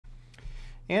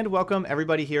And welcome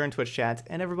everybody here in Twitch chat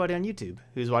and everybody on YouTube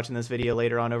who's watching this video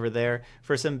later on over there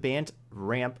for some Bant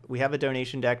Ramp. We have a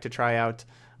donation deck to try out,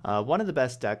 one of the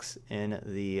best decks in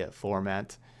the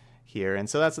format here. And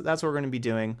so that's what we're going to be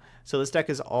doing. So this deck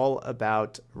is all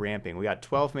about ramping. We got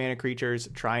 12 mana creatures,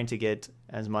 trying to get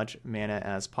as much mana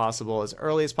as possible, as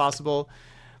early as possible.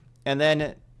 And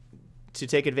then to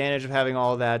take advantage of having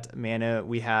all of that mana,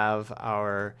 we have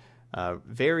our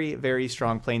very, very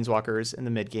strong planeswalkers in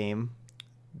the mid game.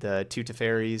 The two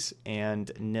Teferis and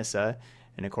Nissa,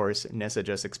 and of course Nissa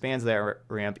just expands that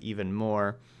ramp even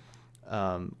more.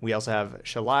 We also have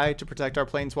Shalai to protect our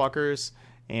planeswalkers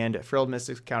and Frilled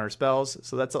Mystic counter spells,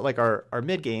 so that's like our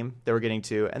mid game that we're getting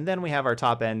to. And then we have our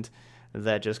top end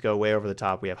that just go way over the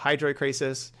top. We have Hydroid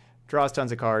Krasis, draws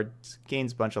tons of cards,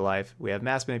 gains a bunch of life. We have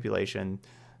Mass Manipulation,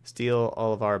 steal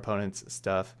all of our opponent's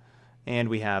stuff, and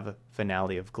we have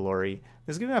Finale of Glory.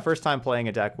 This is going to be my first time playing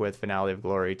a deck with Finale of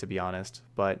Glory, to be honest.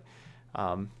 But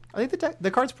I think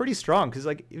the card's pretty strong because,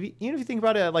 like, even if you think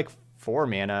about it, at like 4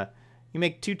 mana, you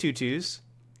make 2/2/2s.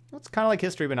 It's kind of like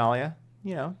History Benalia,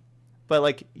 you know. But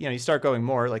like, you know, you start going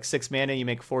more, like 6 mana, you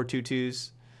make 4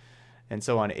 2/2s, and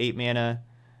so on 8 mana,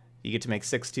 you get to make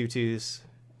 6 2/2s.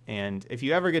 And if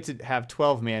you ever get to have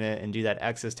 12 mana and do that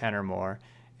X is 10 or more,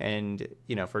 and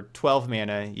you know, for 12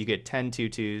 mana, you get 10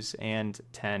 2/2s and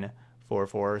 10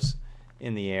 4/4s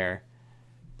in the air.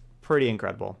 Pretty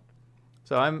incredible.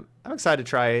 So I'm excited to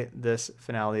try this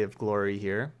Finale of Glory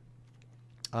here.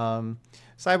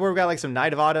 Sideboard, we got like some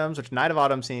Knight of Autumns, which Knight of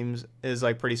Autumn is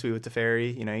like pretty sweet with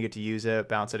Teferi. You know, you get to use it,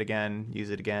 bounce it again, use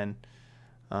it again.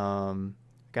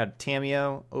 Got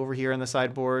Tamiyo over here on the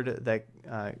sideboard that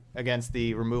against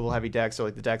the removal heavy deck. So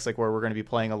like the decks like where we're going to be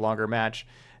playing a longer match,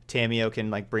 Tamiyo can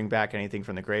like bring back anything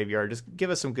from the graveyard. Just give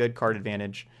us some good card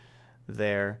advantage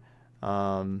there.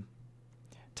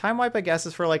 Time Wipe, I guess,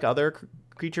 is for like other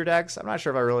creature decks. I'm not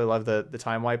sure if I really love the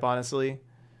Time Wipe, honestly.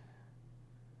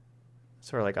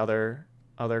 Sort of like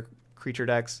other creature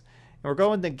decks. And we're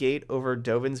going Negate over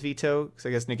Dovin's Veto, because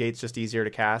I guess Negate's just easier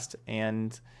to cast.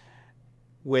 And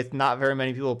with not very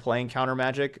many people playing counter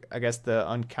magic, I guess the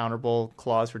uncounterable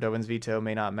clause for Dovin's Veto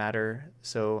may not matter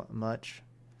so much.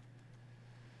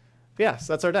 But yeah,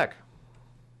 so that's our deck.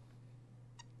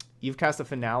 You've cast a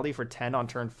Finale for 10 on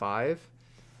turn 5.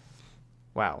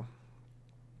 Wow.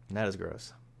 That is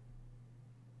gross.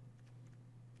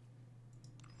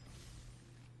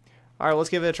 All right, let's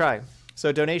give it a try.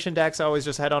 So donation decks, I always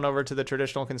just head on over to the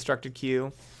traditional constructed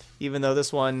queue, even though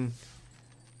this one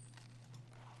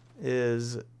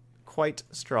is quite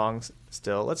strong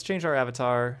still. Let's change our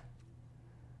avatar.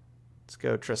 Let's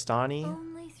go Tristani.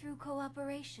 Only through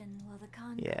cooperation will the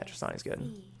conquest Yeah, Tristani's good.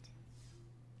 succeed.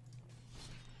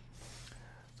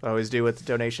 So I always do with the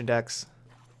donation decks.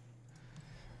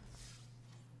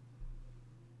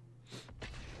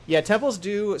 Yeah, temples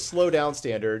do slow down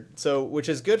standard, so which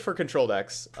is good for control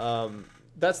decks.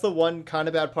 That's the one kind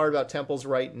of bad part about temples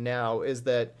right now is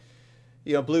that,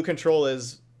 you know, blue control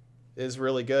is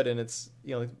really good, and it's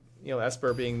you know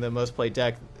Esper being the most played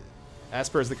deck.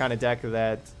 Esper is the kind of deck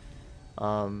that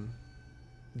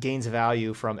gains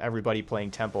value from everybody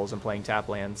playing temples and playing tap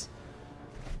lands.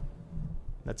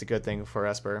 That's a good thing for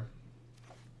Esper.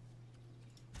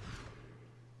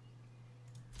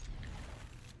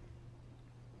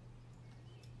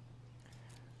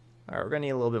 All right, we're gonna need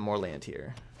a little bit more land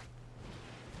here.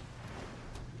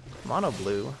 Mono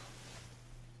blue.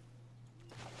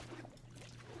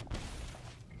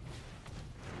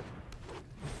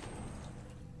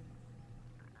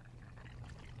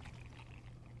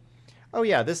 Oh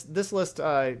yeah, this list,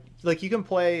 like you can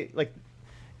play like,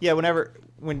 yeah,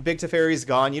 when Big Teferi's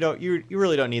gone, you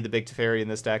really don't need the Big Teferi in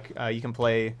this deck. You can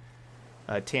play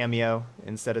Tamiyo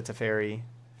instead of Teferi,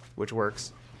 which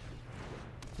works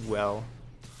well.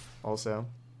 Also,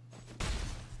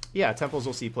 yeah, temples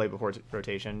will see play before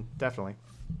rotation, definitely.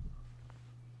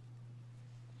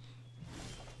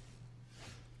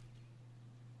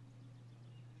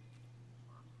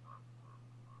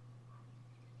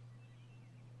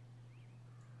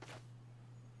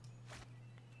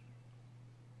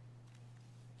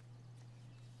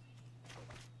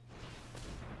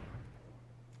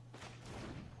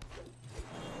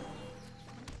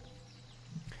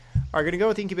 Alright, gonna go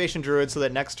with Incubation Druid so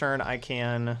that next turn I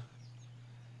can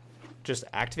just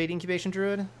activate Incubation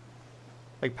Druid.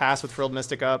 Like pass with Frilled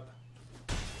Mystic up.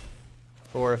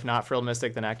 Or if not Frilled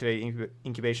Mystic, then activate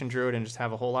Incubation Druid and just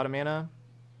have a whole lot of mana.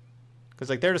 Because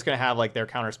like they're just gonna have like their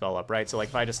counter spell up, right? So like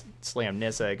if I just slam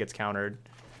Nissa, it gets countered.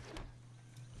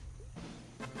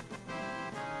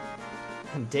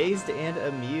 Dazed and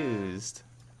Amused.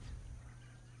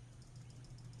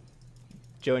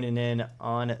 joining in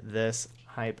on this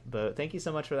hype boat. Thank you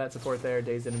so much for that support there,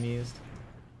 Dazed and Amused.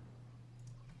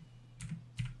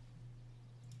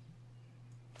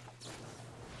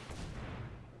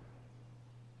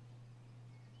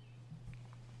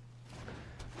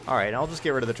 Alright, I'll just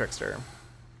get rid of the Trickster.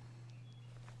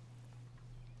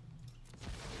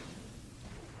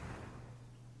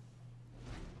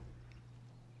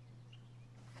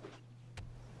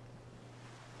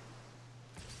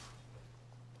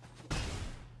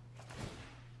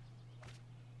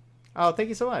 Oh, thank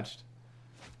you so much.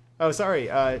 Oh, sorry,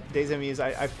 Days Muse.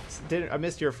 I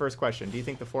missed your first question. Do you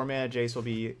think the 4-mana Jace will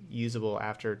be usable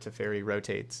after Teferi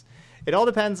rotates? It all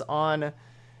depends on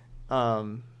how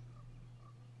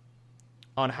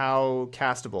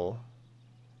castable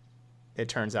it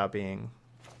turns out being.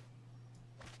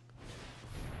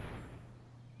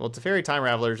 Well, Teferi Time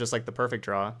Raveler is just like the perfect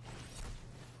draw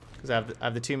because I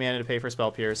have the 2 mana to pay for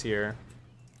Spell Pierce here.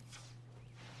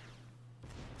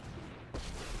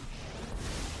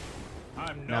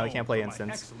 No, we can't play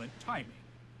instants. Excellent timing.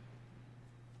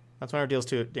 That's whenever it deals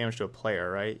damage to a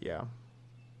player, right? Yeah.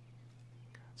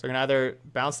 So I can either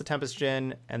bounce the Tempest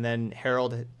Djinn and then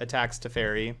Herald attacks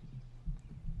Teferi,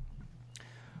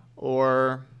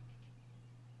 or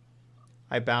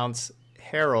I bounce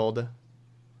Herald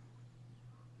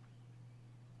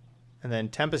and then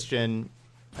Tempest Djinn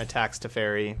attacks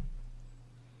Teferi.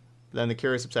 Then the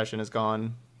Curious Obsession is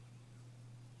gone.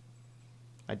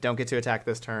 I don't get to attack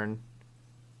this turn.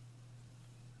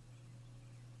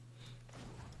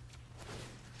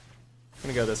 I'm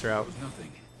gonna go this route.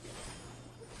 Nothing.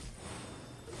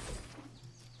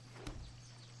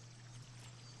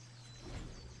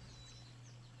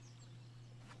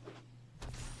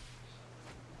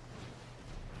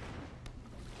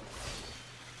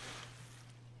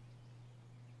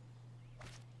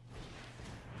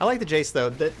 I like the Jace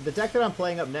though. The deck that I'm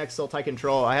playing up next, Sultai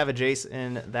Control, I have a Jace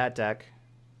in that deck.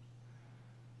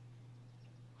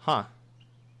 Huh.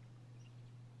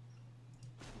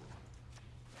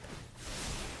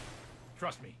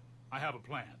 Trust me, I have a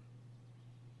plan.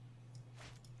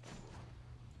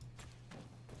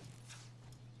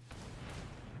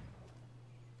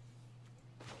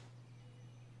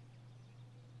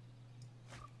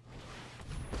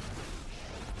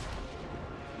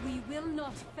 We will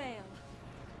not fail.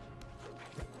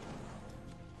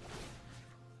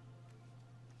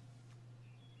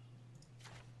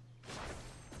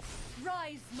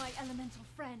 Rise, my elemental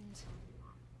friend.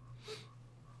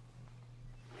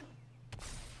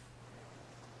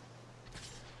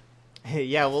 Hey,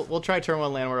 yeah, we'll try turn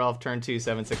 1 land we're off turn 2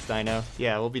 7/6 Dino.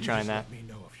 Yeah, we'll be trying that. Let me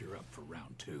know if you're up for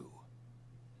round 2.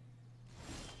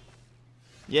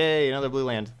 Yay, another blue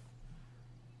land.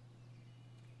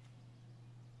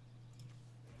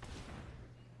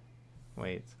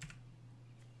 Wait.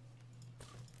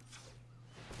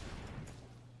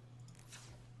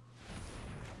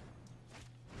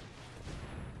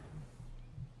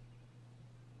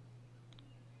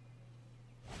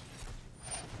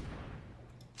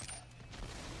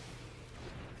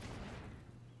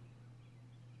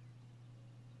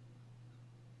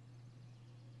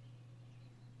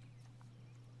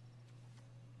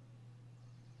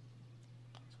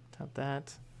 Tap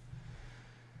that.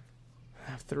 I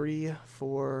have 3,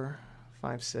 4,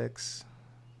 5, 6.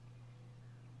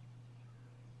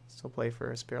 Still play for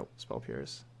a spell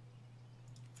Pierce.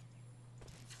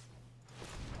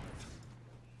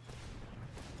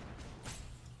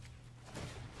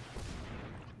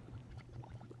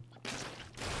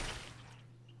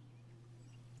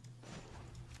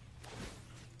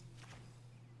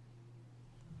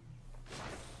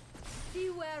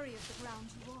 Be wary of the ground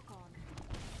you walk on.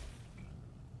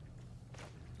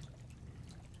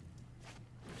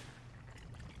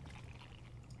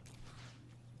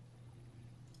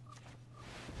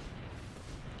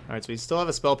 Alright, so we still have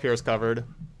a Spell Pierce covered.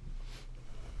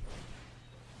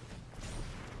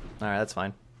 Alright, that's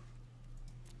fine.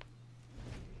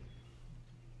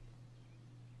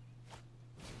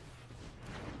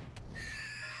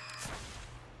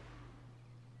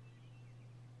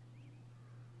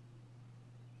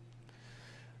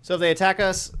 So if they attack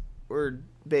us, we're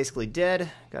basically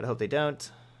dead. Gotta hope they don't.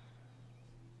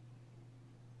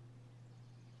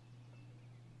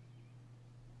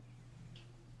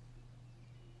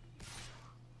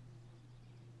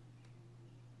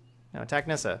 Now attack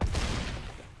Nissa.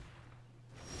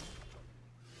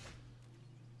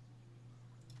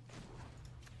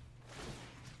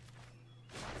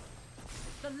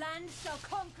 The land shall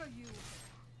conquer you.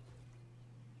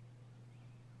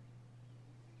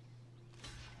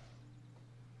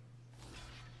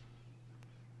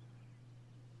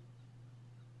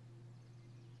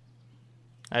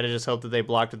 I had to just hope that they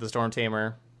blocked with the Storm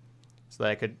Tamer so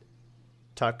that I could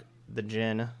tuck the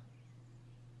Jin.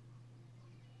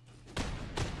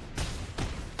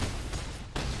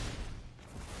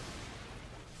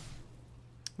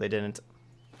 They didn't.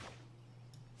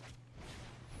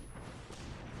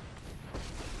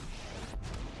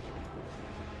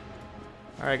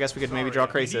 Alright, I guess we could maybe draw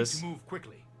Krasis. Need to move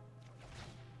quickly.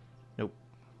 Nope.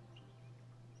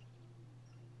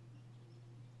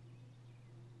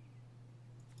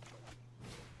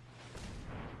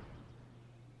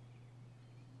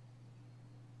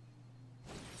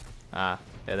 Ah,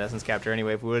 yeah, that's Essence Capture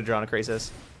anyway if we would have drawn a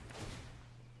Krasis.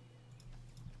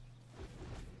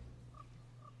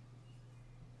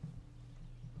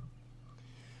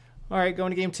 Alright,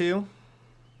 going to game 2.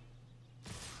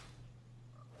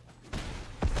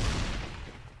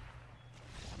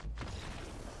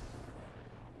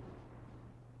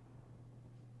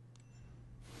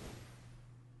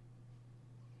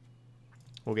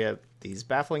 We'll get these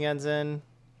Baffling Ends in,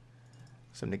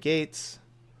 some negates,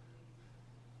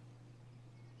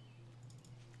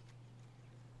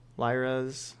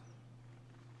 Lyras.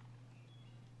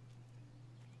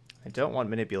 I don't want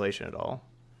manipulation at all.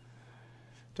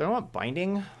 Do I want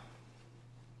binding?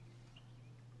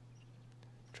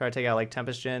 Try to take out like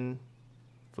Tempest Djinn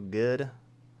for good.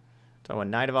 Do I want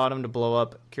Knight of Autumn to blow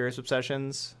up Curious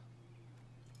Obsessions?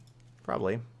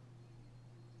 Probably. I'd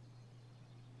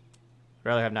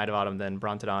rather have Knight of Autumn than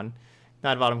Brontodon.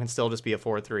 Knight of Autumn can still just be a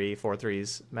 4-3.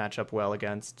 4-3s match up well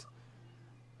against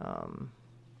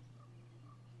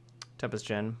Tempest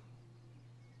Djinn.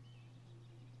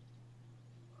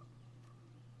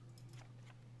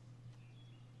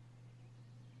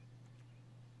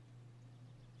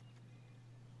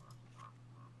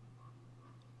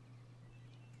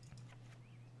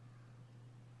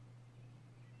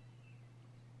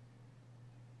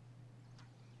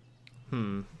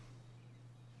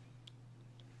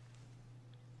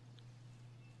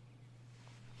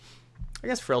 I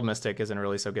guess Frilled Mystic isn't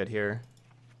really so good here.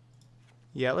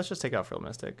 Yeah, let's just take out Frilled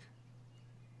Mystic.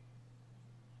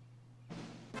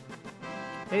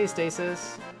 Hey,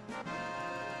 Stasis.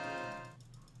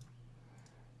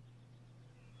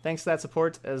 Thanks for that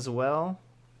support as well.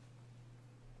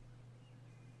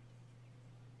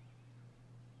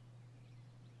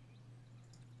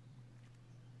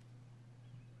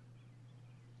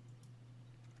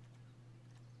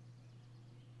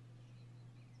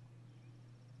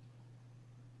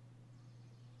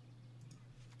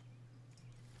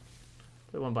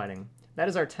 Play one binding. That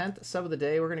is our 10th sub of the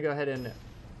day. We're going to go ahead and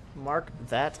mark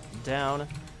that down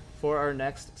for our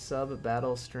next sub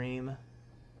battle stream.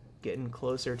 Getting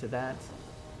closer to that.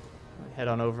 Head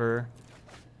on over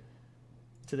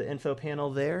to the info panel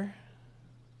there.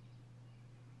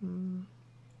 Hopefully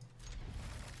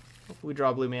we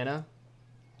draw blue mana.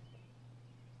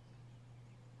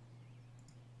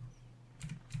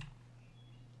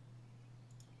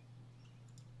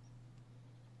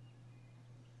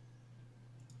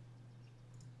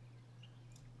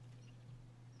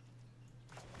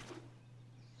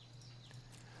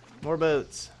 More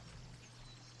boats.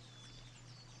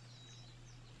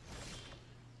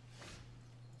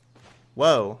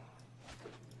 Whoa.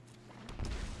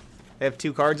 They have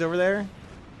 2 cards over there?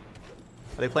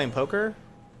 Are they playing poker?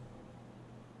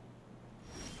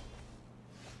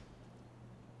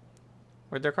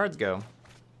 Where'd their cards go?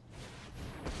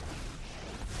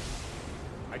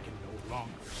 I can no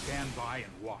longer stand by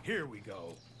and walk. Here we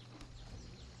go.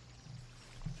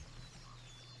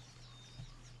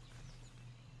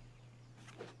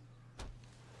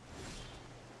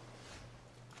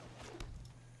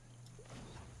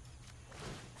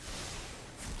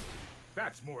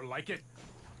 That's more like it.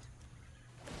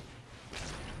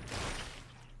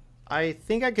 I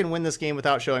think I can win this game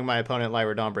without showing my opponent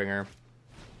Lyra Dawnbringer.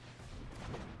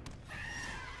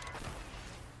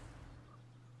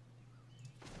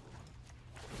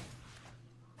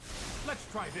 Let's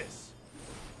try this.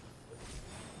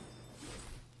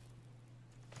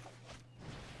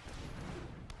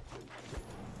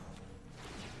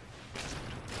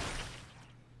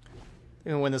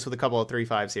 I'm gonna win this with a couple of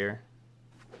 3/5s here.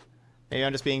 Maybe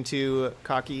I'm just being too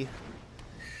cocky.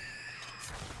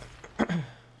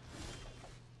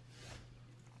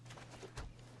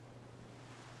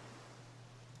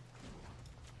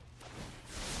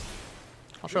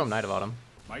 I'll show him Knight of Autumn.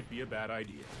 Might be a bad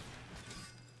idea.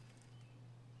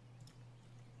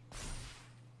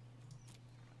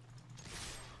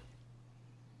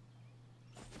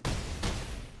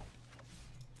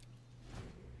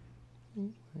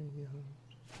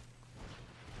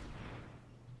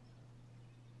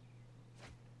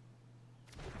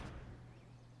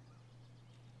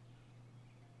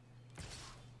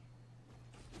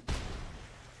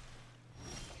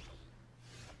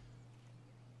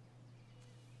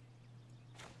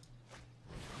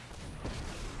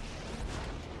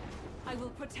 will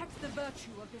protect the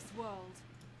virtue of this world.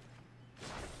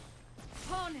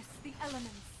 Harness the elements.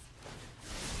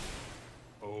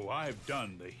 Oh, I've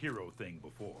done the hero thing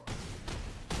before.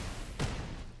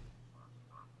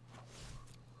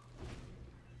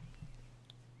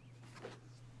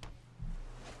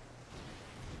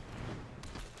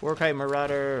 Warkite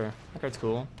Marauder. That card's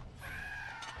cool.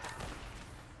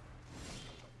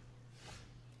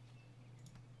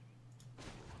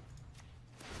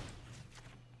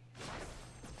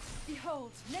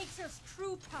 Behold, nature's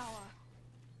true power.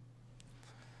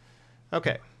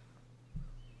 Okay.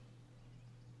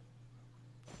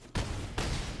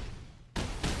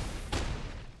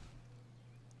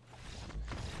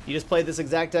 You just played this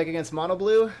exact deck against Mono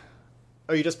Blue?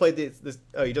 Oh, you just played this.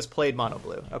 Oh, you just played Mono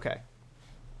Blue. Okay.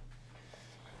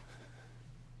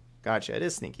 Gotcha. It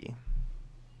is sneaky.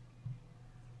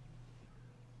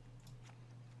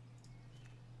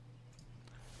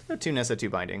 No 2 Nissa, 2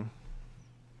 Binding.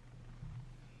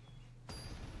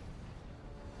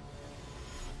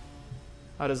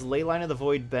 How does Leyline of the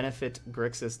Void benefit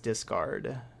Grixis discard?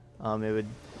 It would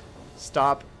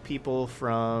stop people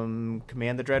from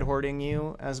Command the Dread hoarding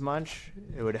you as much.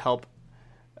 It would help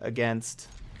against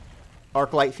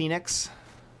Arclight Phoenix,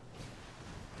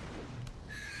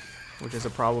 which is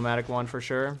a problematic one for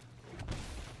sure.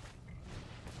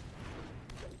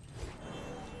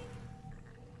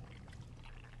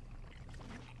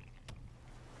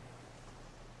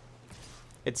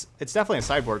 It's definitely a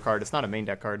sideboard card. It's not a main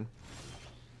deck card.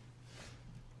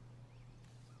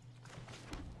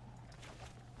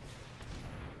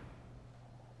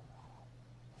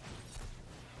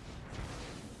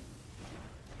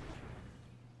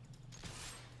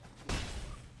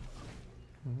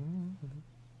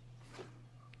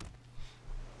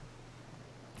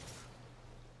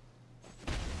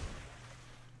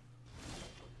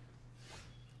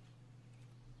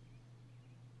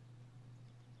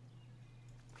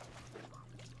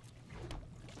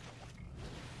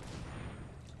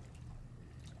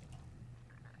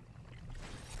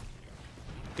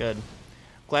 Good.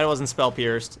 Glad it wasn't spell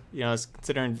pierced. You know, I was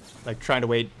considering like trying to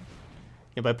wait.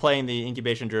 You know, by playing the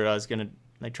incubation druid, I was gonna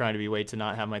like trying to be wait to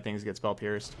not have my things get spell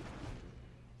pierced.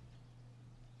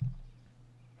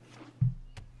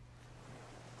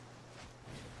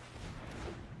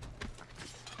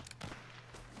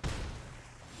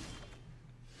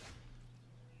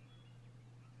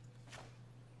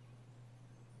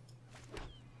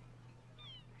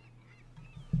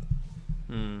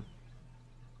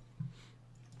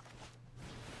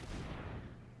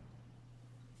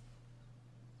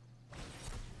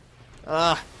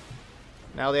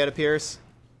 Now they had a pierce.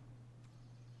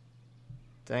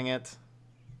 Dang it.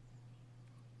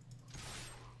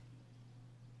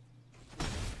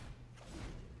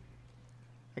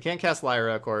 I can't cast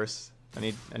Lyra, of course. I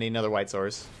need another white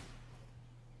source.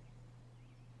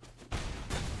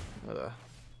 Ugh.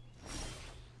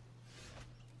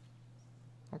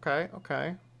 Okay,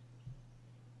 okay.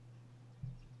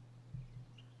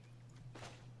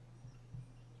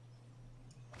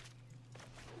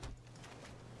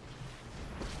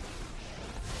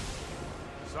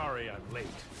 Sorry I'm late.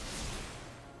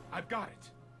 I've got it.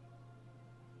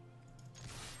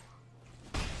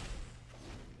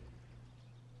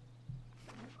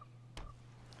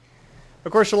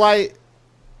 Of course, Shalai,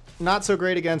 not so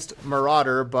great against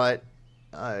Marauder, but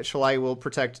Shalai will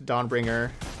protect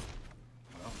Dawnbringer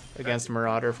against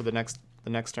Marauder for the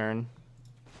next turn.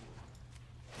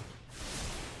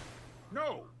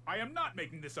 No, I am not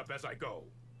making this up as I go.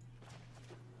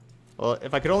 Well,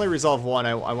 if I could only resolve one,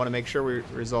 I want to make sure we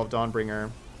resolve Dawnbringer.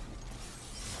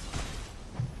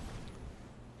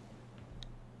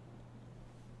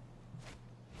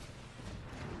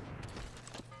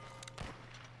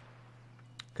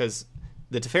 Because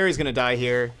the Teferi's going to die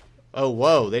here. Oh,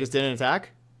 whoa. They just didn't attack?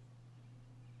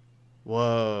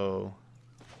 Whoa.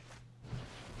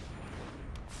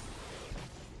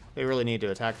 They really need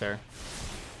to attack there.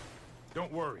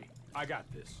 Don't worry. I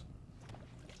got this.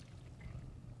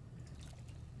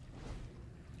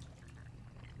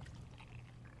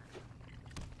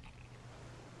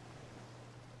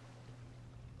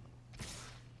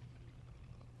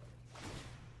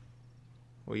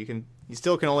 Well, you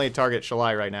still can only target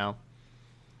Shalai right now.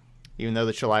 Even though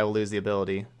the Shalai will lose the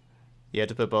ability. You have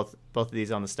to put both of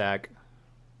these on the stack.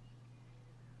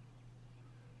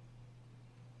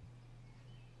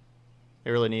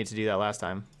 They really needed to do that last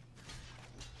time.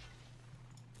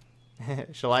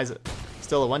 Shalai's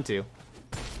still a 1-2.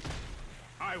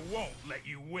 I won't let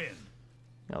you win.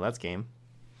 No, that's game.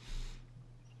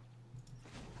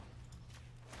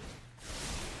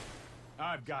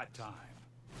 I've got time.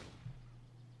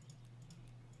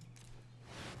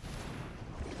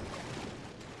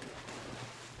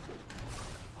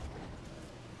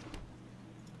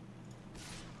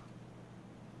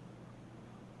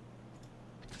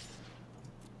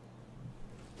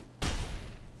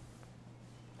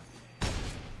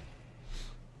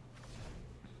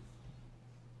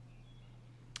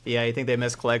 Yeah, you think they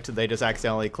misclicked? They just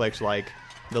accidentally clicked like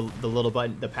the little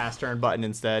button, the pass turn button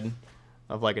instead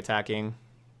of like attacking.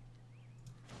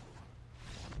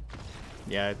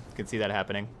 Yeah, I can see that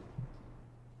happening.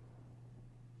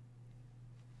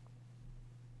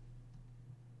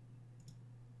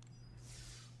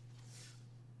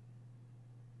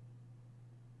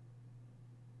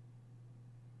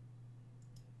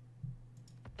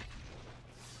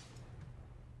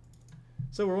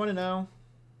 So we're 1-0.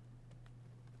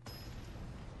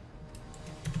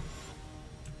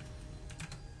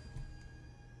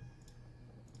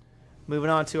 Moving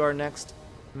on to our next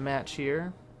match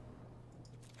here.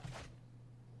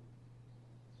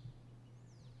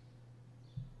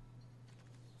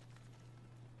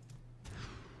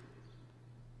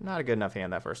 Not a good enough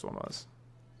hand that first one was.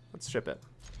 Let's ship it.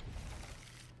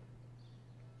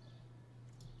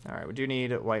 Alright, we do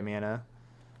need white mana,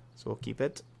 so we'll keep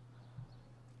it.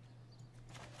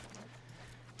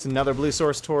 It's another blue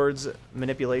source towards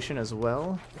manipulation as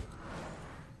well.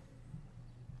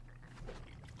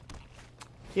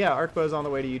 Yeah, Arcbow's on the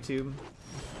way to YouTube.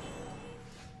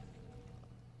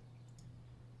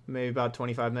 Maybe about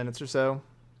 25 minutes or so.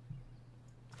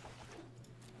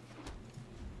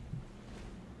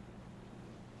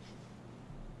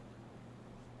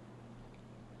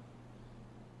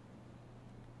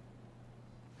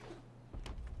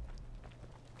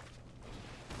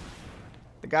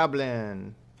 The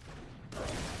Goblin.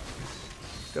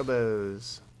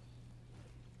 Gobos.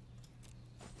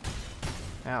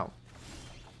 Ow.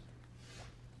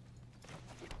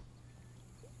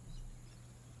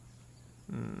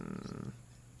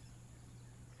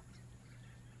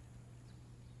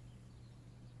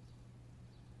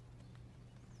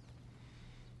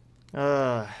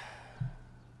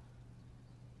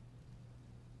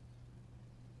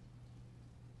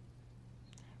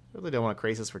 Really don't want to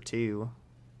Crisis for 2.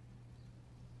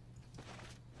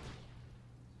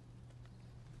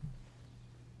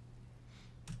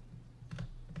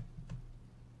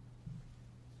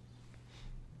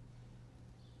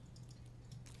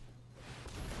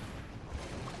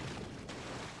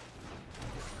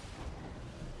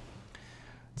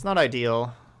 It's not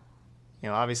ideal. You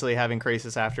know, obviously having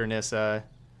Crisis after Nissa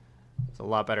is a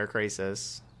lot better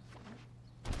Crisis.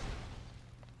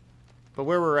 But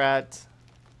where we're at,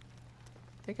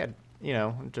 I think I'm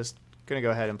just gonna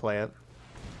go ahead and play it.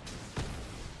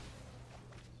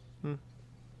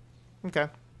 Okay.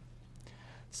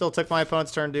 Still took my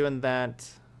opponent's turn doing that.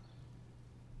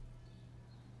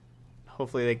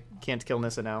 Hopefully they can't kill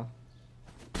Nissa now.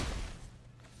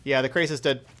 Yeah, the Crisis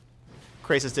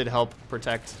did help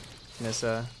protect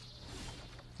Nissa.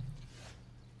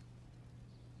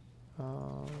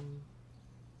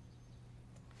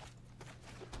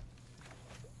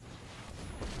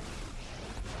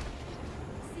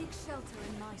 Seek shelter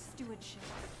in my stewardship.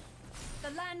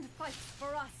 The land fights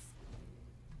for us.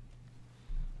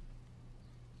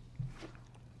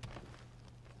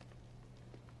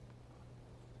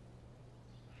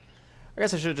 I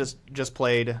guess I should have just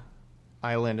played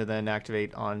Island and then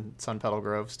activate on Sun Petal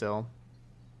Grove still.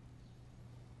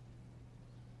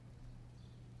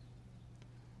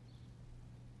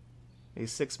 A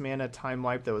 6-mana time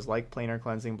wipe that was like planar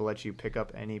cleansing but lets you pick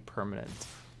up any permanent.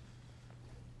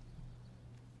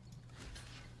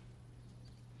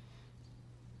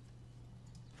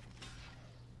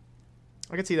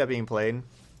 I could see that being played.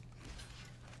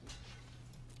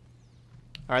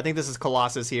 Alright, I think this is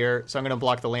Colossus here, so I'm going to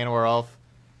block the Llanowar Elf.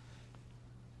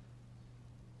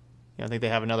 Yeah, I think they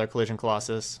have another Collision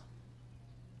Colossus.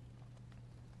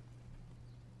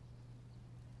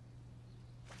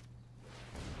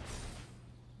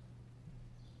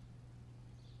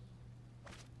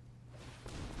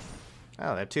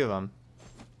 Oh, they have 2 of them.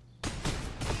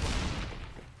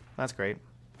 That's great.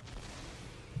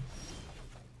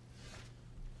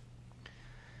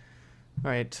 All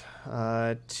right,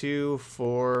 2,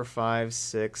 4, 5,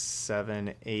 6,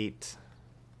 7, 8.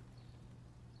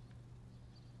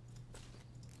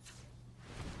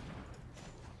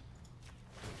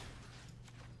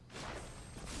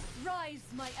 Rise,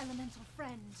 my elemental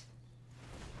friend.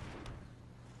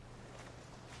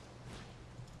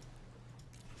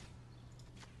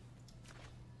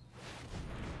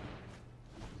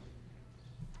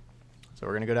 So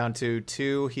we're gonna go down to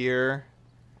 2 here.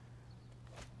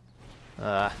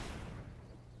 Bleh.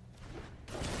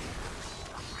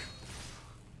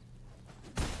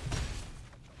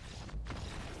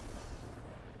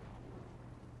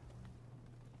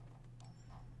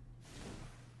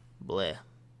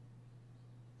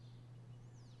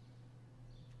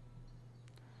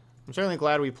 I'm certainly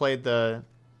glad we played the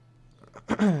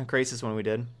Crisis when we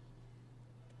did.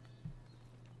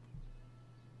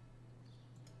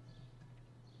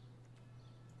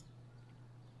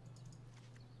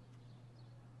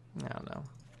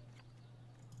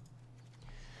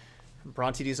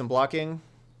 Bronte do some blocking.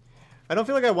 I don't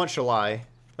feel like I want Shalai.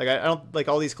 Like, I don't like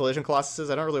all these collision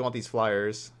colossuses. I don't really want these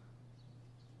flyers.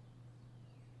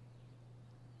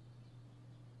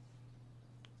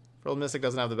 Frilled Mystic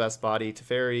doesn't have the best body.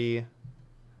 Teferi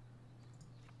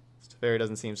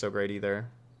doesn't seem so great either.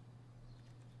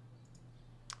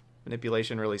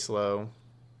 Manipulation really slow.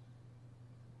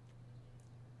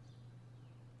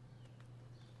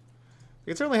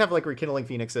 We could certainly have like Rekindling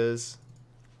Phoenixes.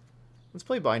 Let's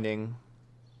play Binding.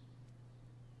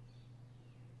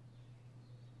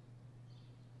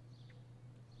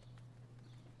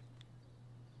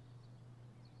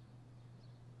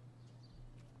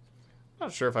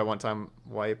 Not sure if I want Time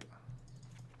Wipe.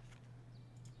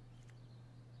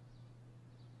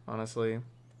 Honestly.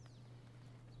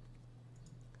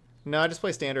 No, I just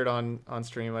play Standard on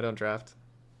stream. I don't draft.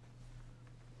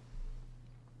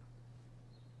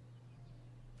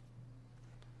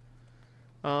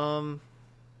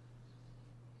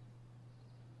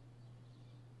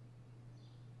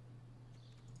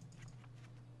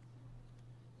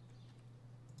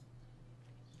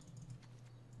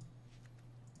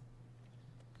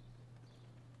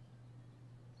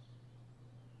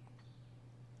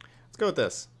 Let's go with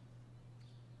this.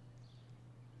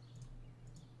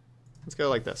 Let's go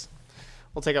like this.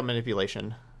 We'll take out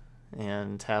Manipulation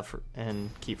and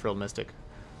keep Frilled Mystic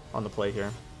on the play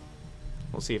here.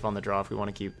 We'll see if on the draw if we want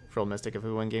to keep Frilled Mystic if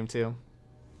we win game 2.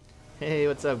 Hey,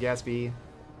 what's up, Gatsby?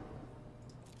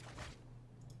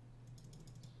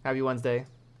 Happy Wednesday.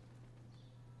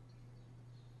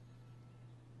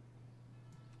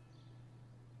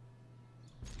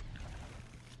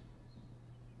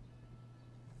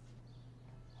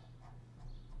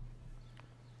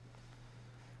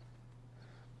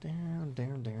 Down,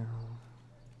 down, down.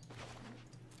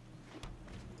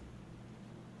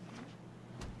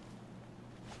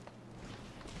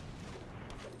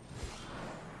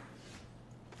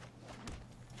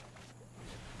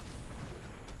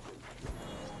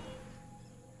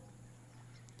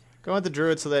 Go with the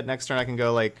Druid so that next turn I can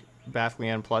go like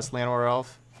Bathlian plus Llanowar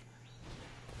Elf.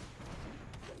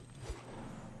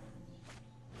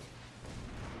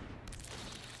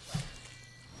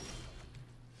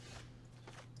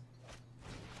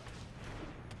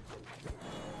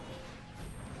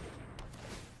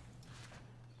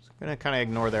 I'm gonna kind of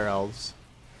ignore their elves,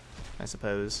 I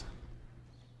suppose.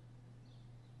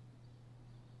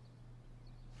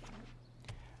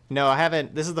 No, I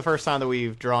haven't. This is the first time that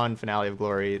we've drawn Finale of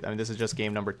Glory. I mean, this is just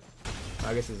game number...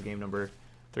 I guess this is game number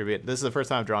 3. But this is the first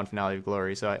time I've drawn Finale of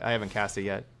Glory, so I haven't cast it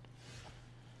yet.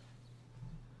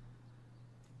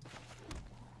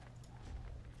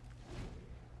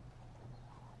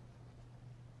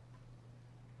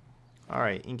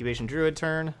 Alright, Incubation Druid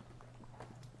turn.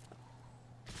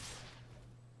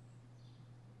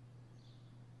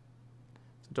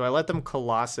 Do I let them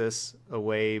Colossus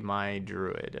away my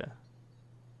Druid?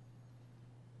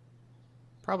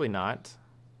 Probably not.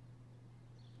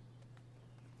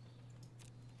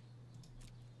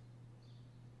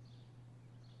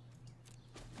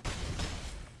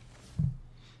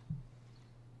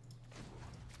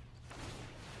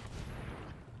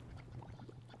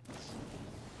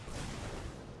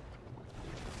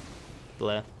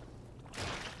 Bleh.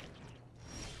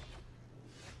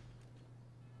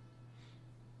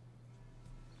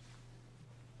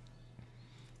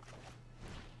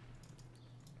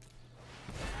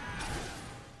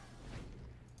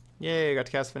 Yay, I got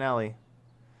to cast Finale.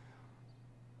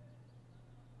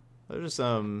 Those are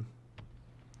some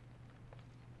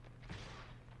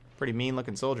pretty mean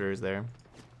looking soldiers there.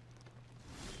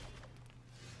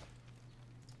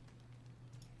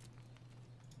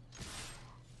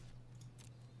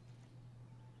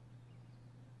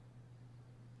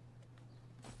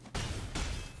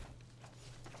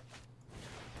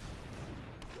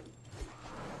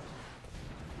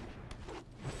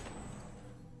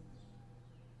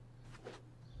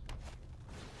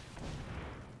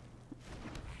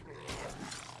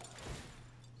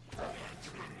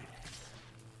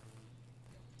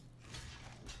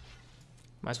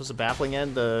 Am I supposed to Baffling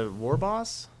End the War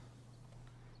Boss?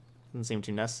 Doesn't seem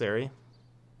too necessary.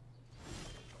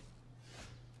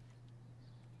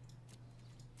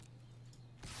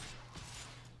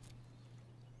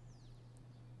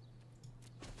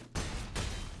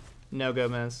 No,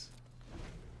 Gomez.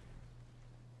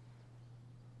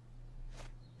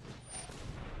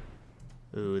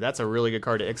 Ooh, that's a really good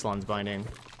card to Ixalan's Binding.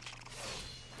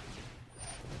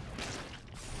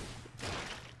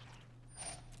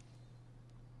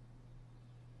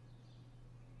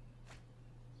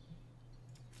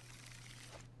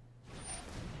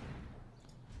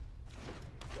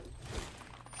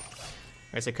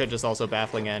 I guess I could just also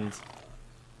Baffling End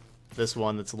this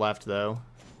one that's left, though,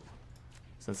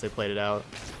 since they played it out.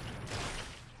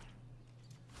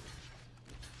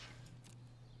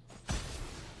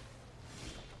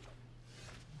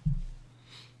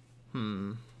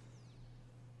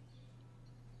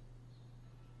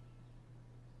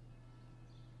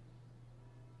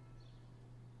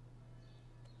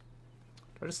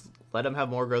 Do I just let him have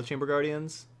more Growth Chamber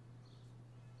Guardians?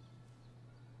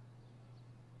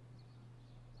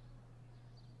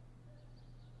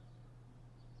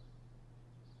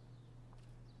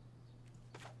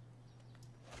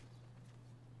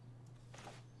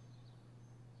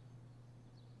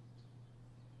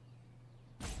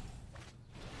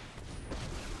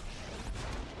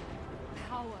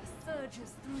 Power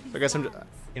surges through these I guess I'm, lands.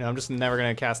 I'm just never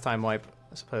gonna cast Time Wipe,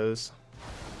 I suppose.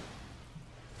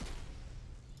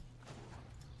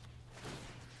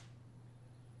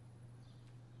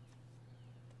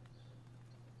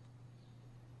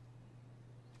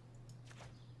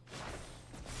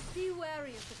 Be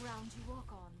wary of the ground you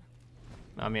walk on.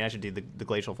 I mean, I should do the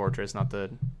Glacial Fortress, not the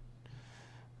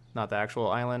actual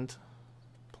island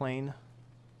plane.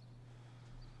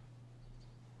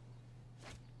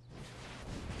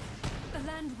 The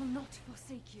land will not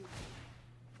forsake you.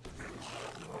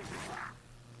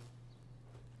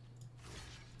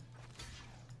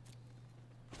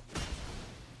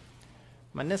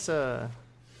 Manissa.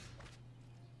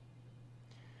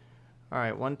 All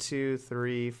right, 1, 2,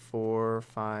 3, 4,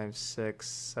 5, 6,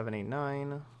 7, 8,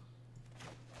 9.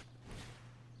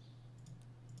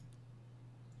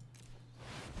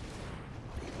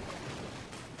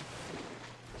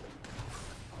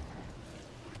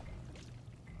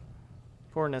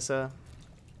 Poor Nissa.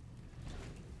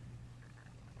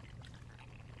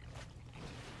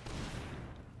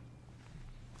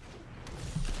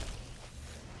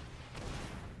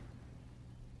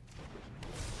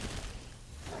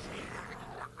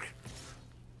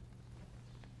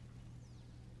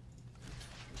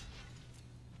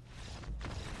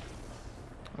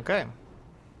 Okay.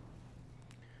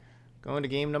 Going to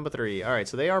game number 3. All right,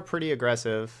 so they are pretty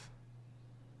aggressive.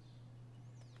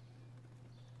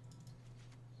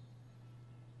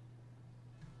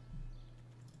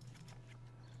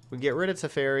 We get rid of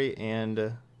Teferi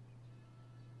and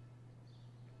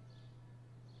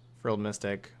Frilled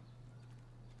Mystic.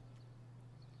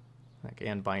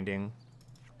 And Binding.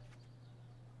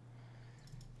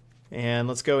 And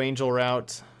let's go Angel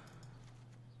route.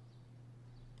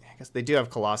 I guess they do have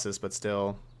Colossus, but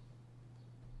still.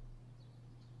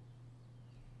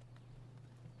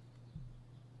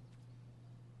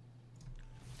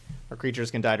 Our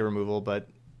creatures can die to removal, but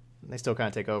they still kind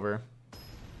of take over.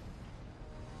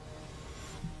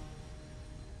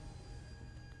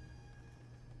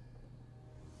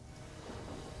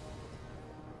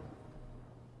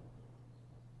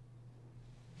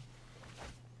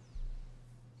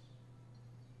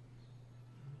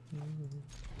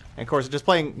 And of course, just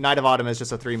playing Knight of Autumn is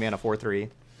just a 3-mana 4/3.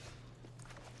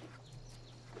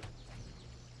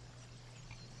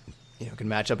 Can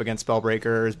match up against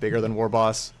Spellbreakers, bigger than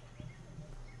Warboss.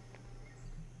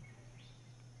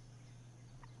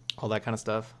 All that kind of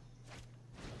stuff.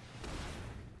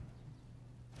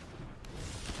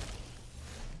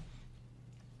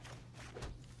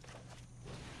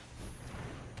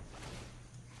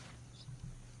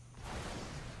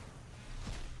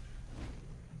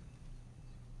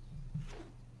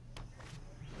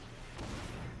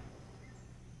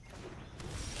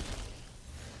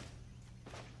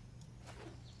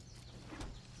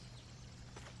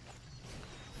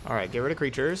 Alright, get rid of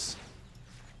creatures.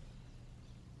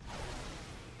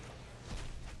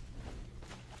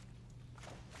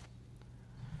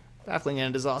 Baffling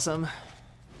End is awesome.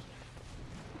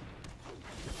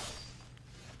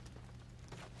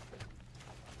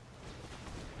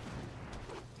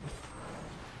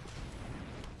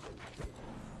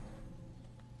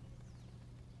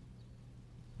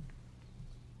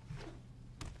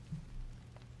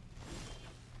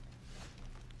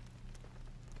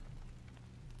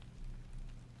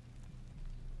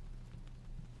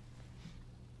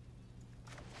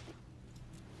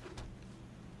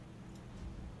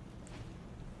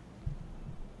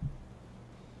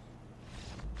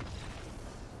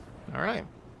 All right.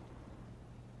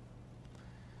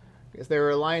 Guess they were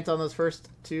reliant on those first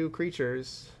 2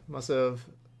 creatures. Must have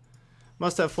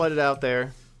flooded out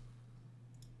there.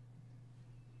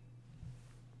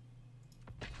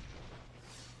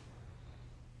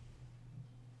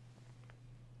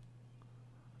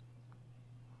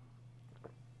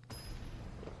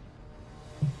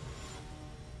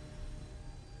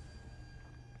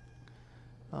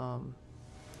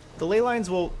 The ley lines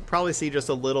will probably see just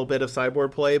a little bit of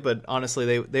sideboard play, but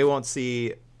honestly, they won't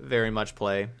see very much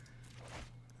play. I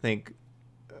think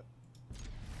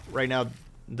right now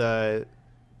the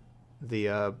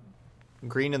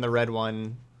green and the red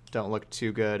one don't look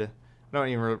too good. I don't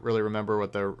even really remember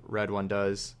what the red one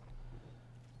does.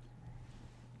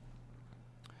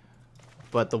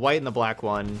 But the white and the black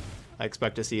one, I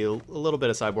expect to see a little bit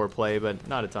of sideboard play, but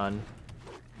not a ton.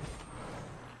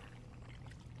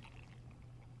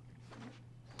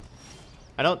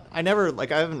 I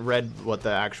haven't read what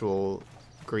the actual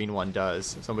green one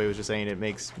does. Somebody was just saying it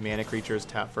makes mana creatures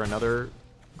tap for another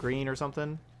green or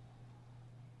something.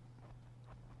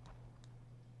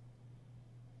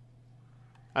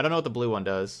 I don't know what the blue one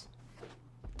does.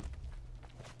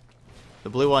 The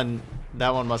blue one,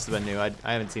 that one must have been new. I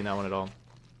haven't seen that one at all.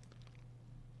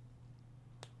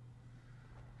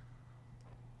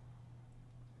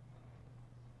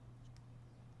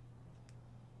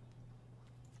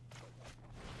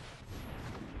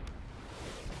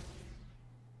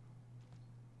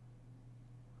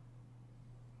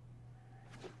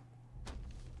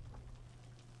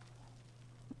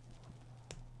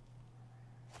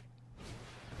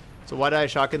 So why did I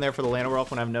shock in there for the Llanowar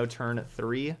Elf when I have no turn at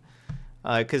 3?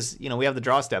 Because, you know, we have the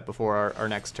draw step before our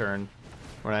next turn,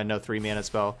 when I had no 3 mana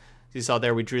spell. As you saw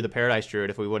there, we drew the Paradise Druid.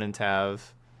 If we wouldn't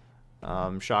have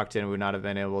shocked in, we would not have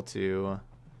been able to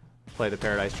play the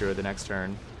Paradise Druid the next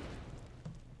turn.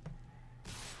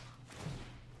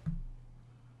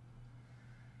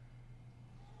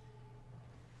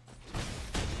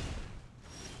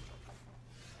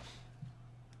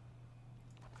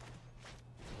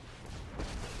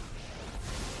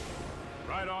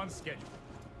 Right on schedule.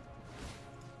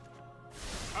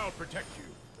 I'll protect you.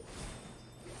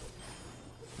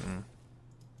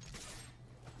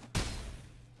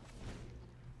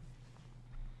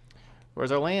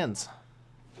 Where's our lands?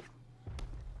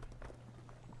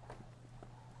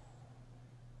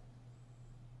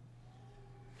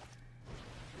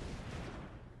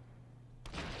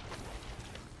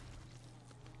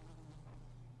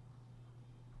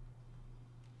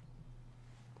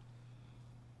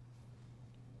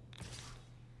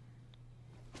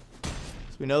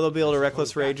 We know they'll be able to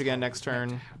Reckless Rage again next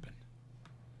turn.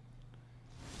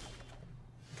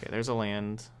 Okay, there's a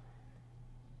land.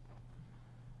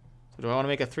 So do I want to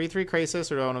make a 3/3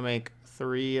 Krasis, or do I want to make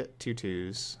 3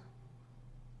 2/2s?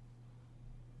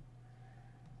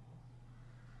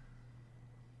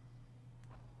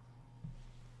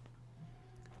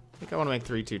 I think I want to make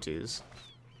 3 2/2s.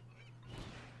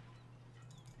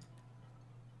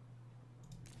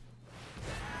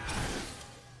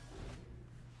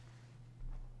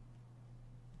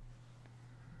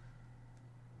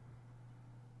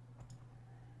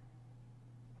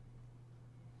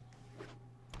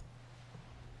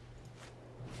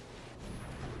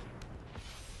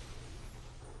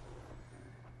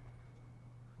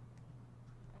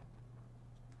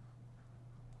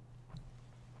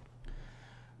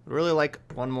 Would really like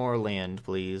one more land,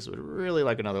 please. Would really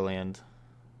like another land.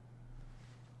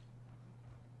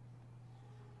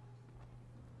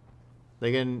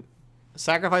 They can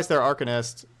sacrifice their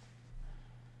Arcanist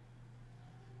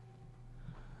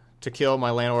to kill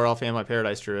my Llanowar Elf and my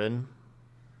Paradise Druid.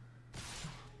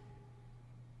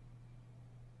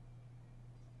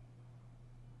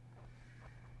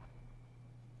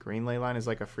 Green Leyline is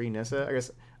like a free Nissa. I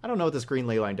guess I don't know what this green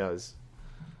Leyline does.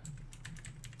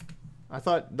 I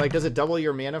thought, like, does it double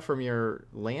your mana from your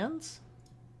lands?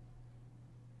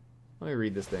 Let me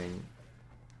read this thing.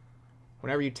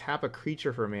 Whenever you tap a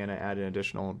creature for mana, add an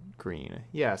additional green.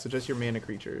 Yeah, so just your mana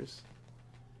creatures.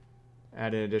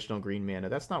 Add an additional green mana.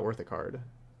 That's not worth a card.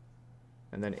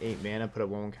 And then 8 mana, put a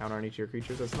 1 counter on each of your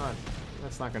creatures.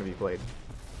 That's not going to be played.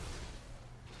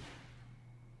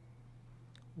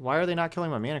 Why are they not killing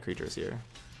my mana creatures here?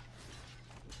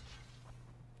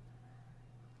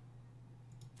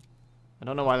 I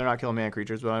don't know why they're not killing mana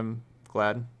creatures, but I'm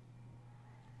glad.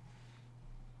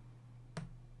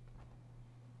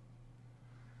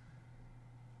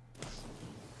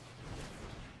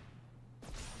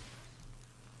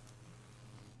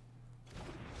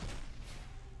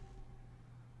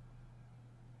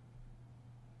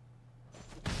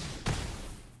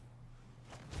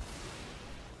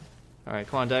 Alright,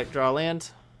 come on deck, draw a land.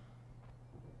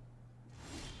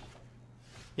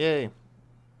 Yay.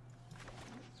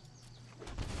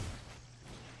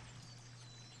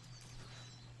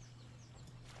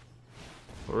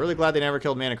 We're really glad they never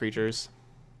killed mana creatures.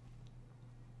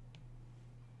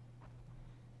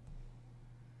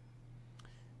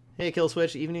 Hey, Kill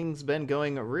Switch. Evening's been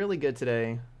going really good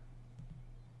today.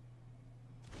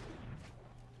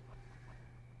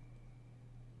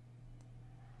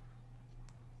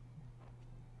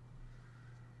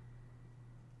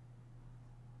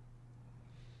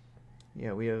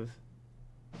 Yeah, we have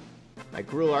like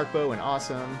Gruul Arcbow and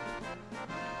Awesome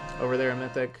over there in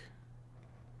Mythic.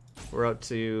 We're up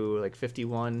to like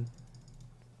 51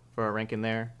 for our rank in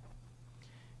there.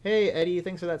 Hey Eddie,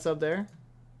 thanks for that sub there.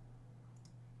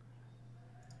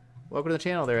 Welcome to the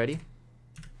channel there, Eddie.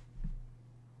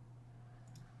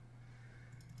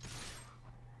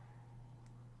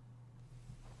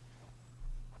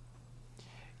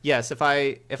 Yes, if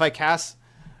I cast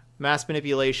Mass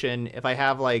Manipulation, if I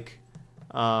have like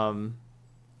 8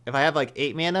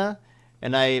 mana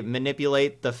and I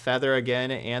manipulate the Feather again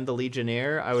and the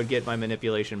Legionnaire, I would get my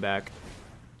manipulation back.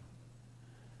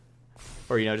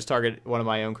 Or, you know, just target one of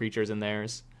my own creatures in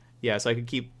theirs. Yeah, so I could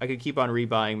keep on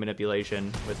rebuying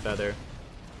manipulation with Feather.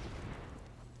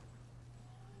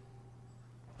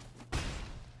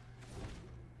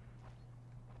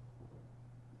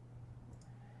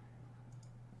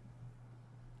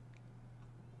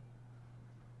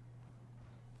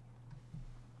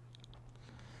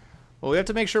 Well, we have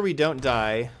to make sure we don't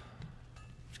die.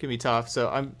 It's gonna be tough. So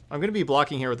I'm gonna be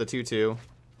blocking here with the 2/2.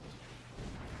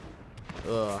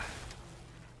 Ugh.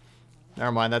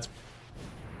 Never mind. That's.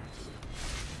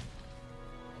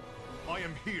 I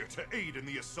am here to aid in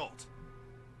the assault.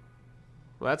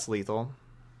 Well, that's lethal.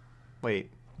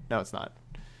 Wait, no, it's not.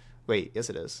 Wait,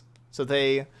 yes, it is. So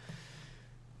they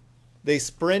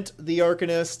sprint the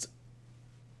Arcanist.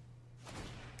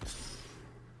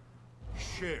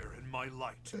 Share in my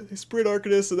light. They sprint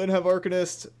Arcanist and then have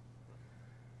Arcanist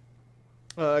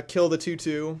kill the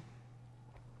 2/2.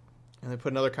 And they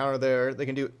put another counter there. They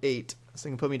can do 8. So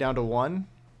they can put me down to 1.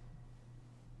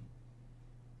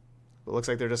 It looks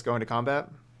like they're just going to combat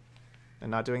and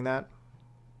not doing that.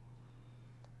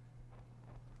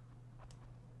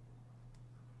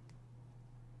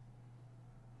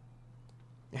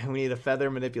 And we need a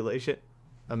feather manipulation,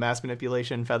 a mass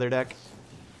manipulation feather deck.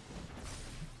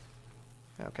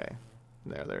 Okay,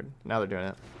 now they're doing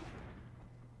it.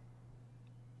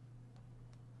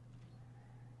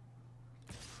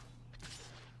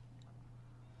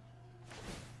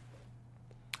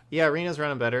 Yeah, Arena's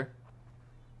running better.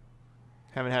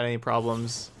 Haven't had any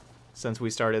problems since we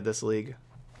started this league.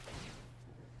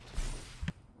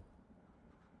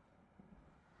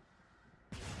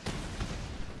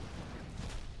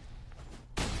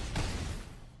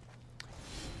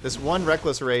 This one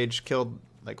Reckless Rage killed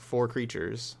like 4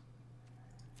 creatures.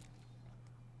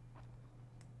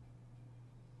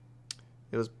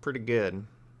 It was pretty good.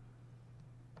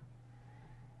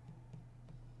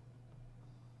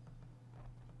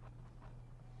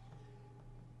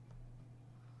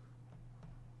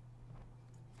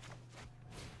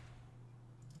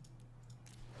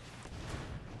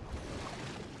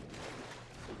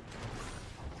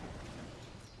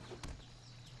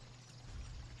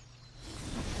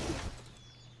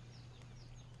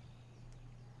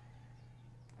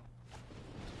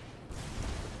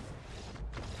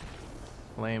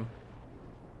 Lame.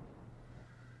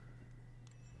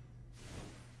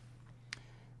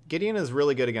 Gideon is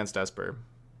really good against Esper.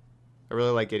 I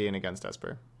really like Gideon against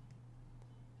Esper.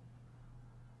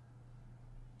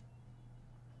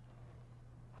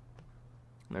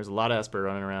 There's a lot of Esper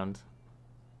running around.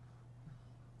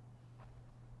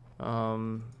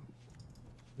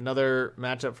 Another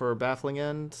matchup for Baffling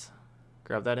End.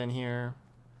 Grab that in here.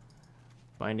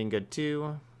 Binding good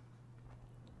too.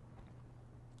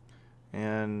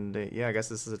 And yeah, I guess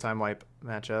this is a time wipe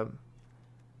matchup.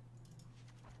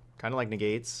 Kind of like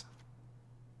negates.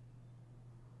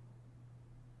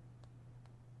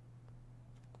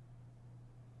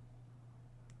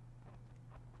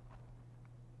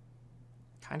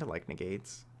 Kind of like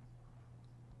negates.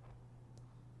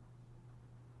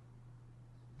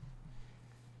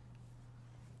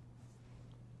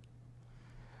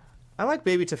 I like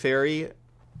Baby Teferi.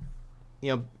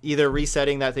 You know, either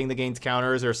resetting that thing that gains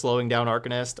counters or slowing down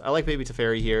Arcanist. I like Baby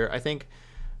Teferi here. I think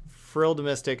Frilled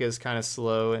Mystic is kind of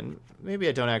slow, and maybe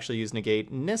I don't actually use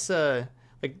Negate. Nissa,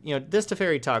 like, you know, this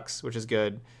Teferi tucks, which is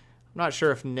good. I'm not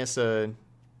sure if Nissa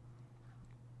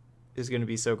is going to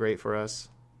be so great for us.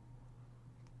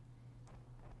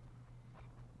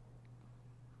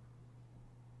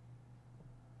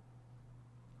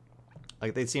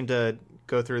 Like, they seem to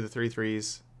go through the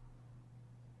 3/3s.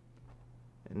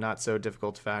 Not so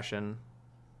difficult fashion.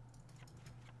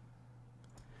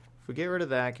 If we get rid of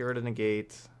that, get rid of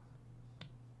Negate.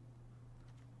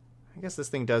 I guess this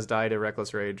thing does die to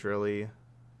Reckless Rage really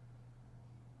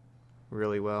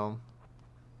well.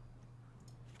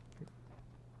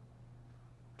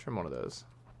 Trim one of those.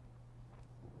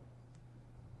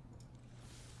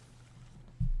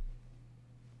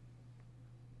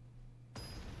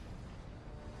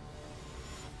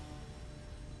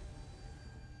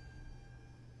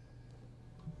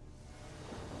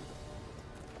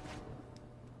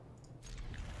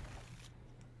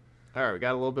 Alright, we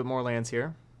got a little bit more lands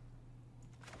here.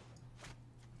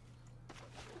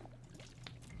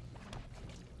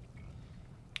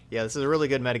 Yeah, this is a really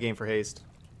good metagame for haste.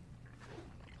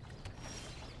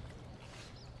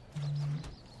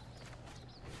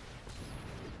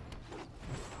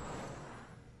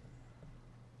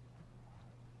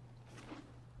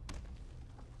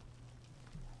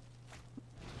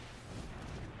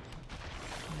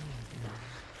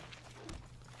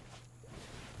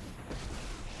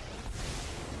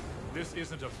 This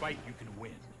isn't a fight you can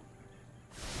win.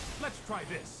 Let's try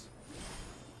this.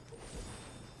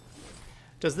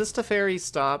 Does this Teferi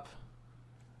stop,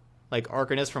 like,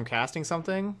 Arcanist from casting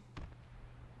something?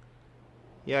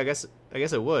 Yeah, I guess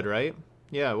it would, right?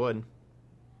 Yeah, it would.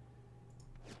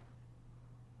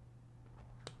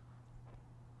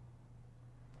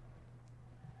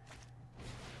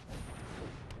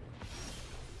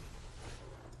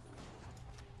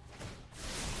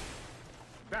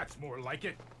 That's more like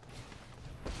it.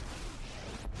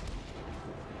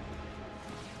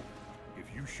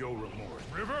 If you show remorse,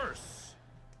 reverse.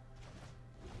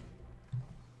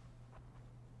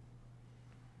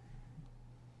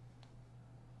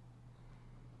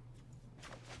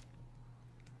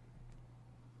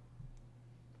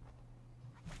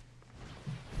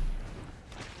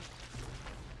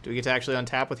 Do we get to actually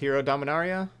untap with Hero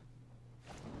Dominaria?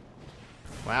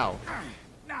 Wow.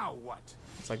 Now what?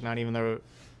 It's like not even the...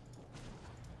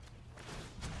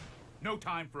 No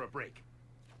time for a break.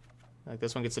 Like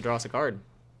this one gets to draw us a card.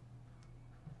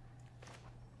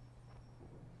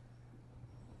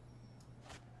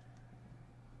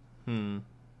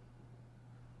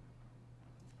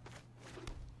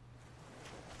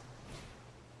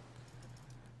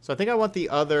 So I think I want the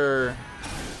other...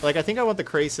 Like, I think I want the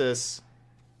Krasis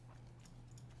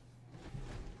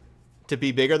to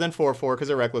be bigger than 4/4 because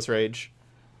of Reckless Rage.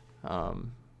 So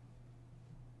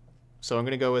I'm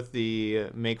going to go with the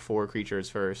make 4 creatures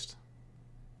first.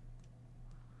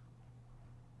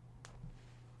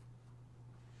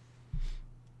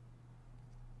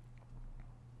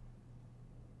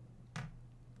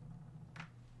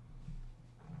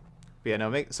 But yeah,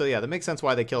 no, so yeah, that makes sense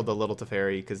why they killed the little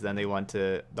Teferi, because then they want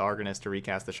the Arcanist to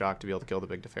recast the Shock to be able to kill the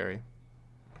big Teferi.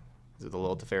 Because of the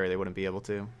little Teferi, they wouldn't be able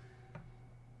to.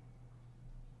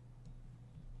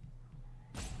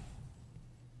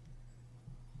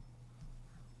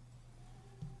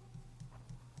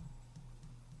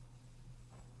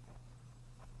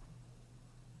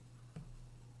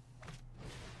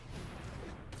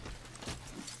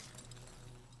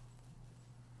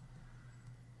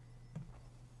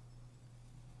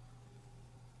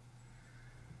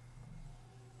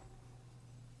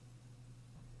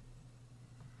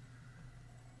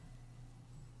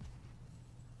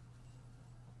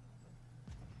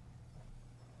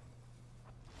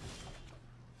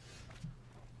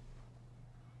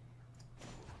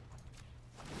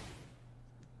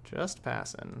 Just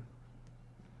passing.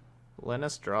 Let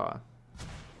us draw.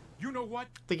 You know what?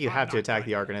 I think you have to attack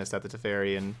the Arcanist at the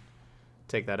Teferi and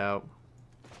take that out.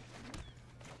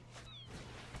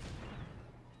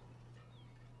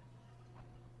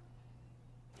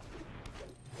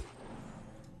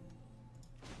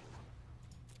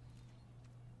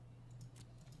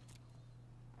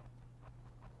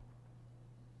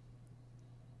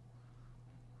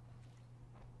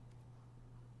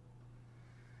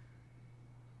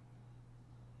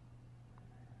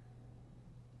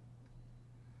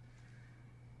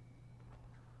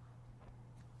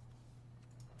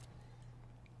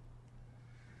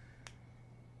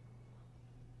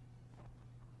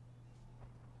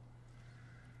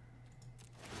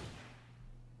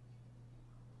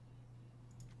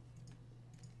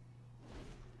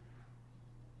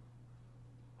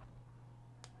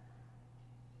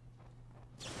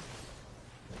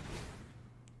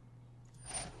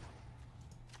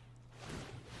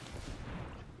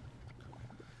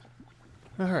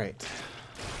 All right.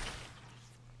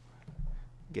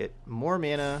 Get more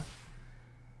mana,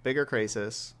 bigger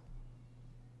Krasis.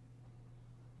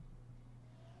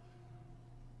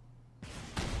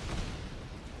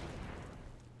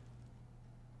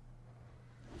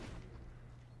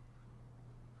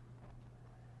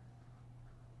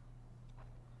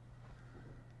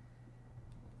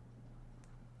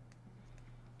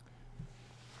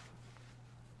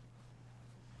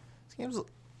 This game's,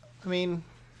 I mean,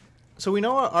 so we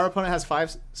know our opponent has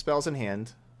 5 spells in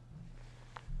hand,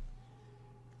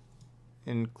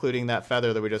 including that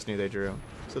feather that we just knew they drew.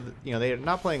 So, you know, they're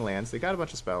not playing lands. They got a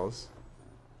bunch of spells.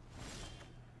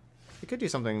 They could do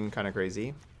something kind of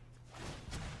crazy.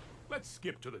 Let's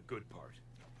skip to the good part.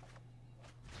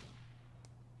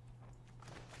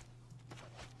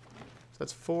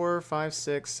 that's 4, 5,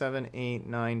 6, 7, 8,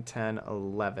 9, 10,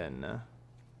 11.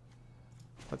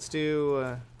 Let's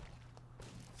do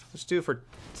it for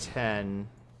 10.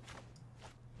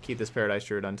 Keep this Paradise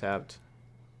Druid untapped.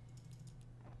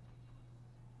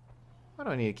 Why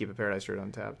do I need to keep a Paradise Druid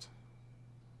untapped?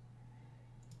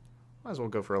 Might as well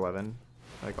go for 11.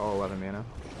 Like all 11 mana.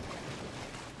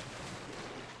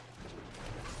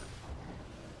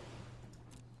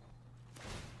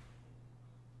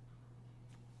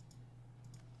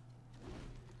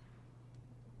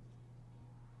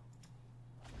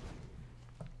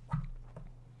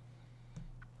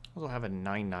 I'll have a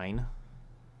 9/9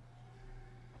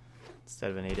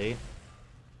 instead of an 8/8.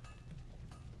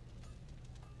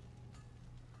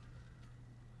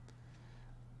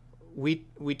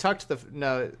 We tucked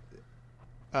the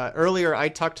earlier I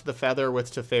tucked the feather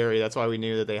with Teferi. That's why we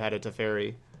knew that they had a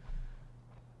Teferi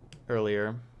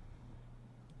earlier.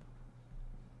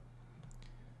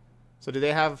 So do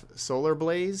they have Solar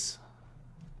Blaze?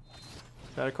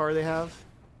 Is that a card they have?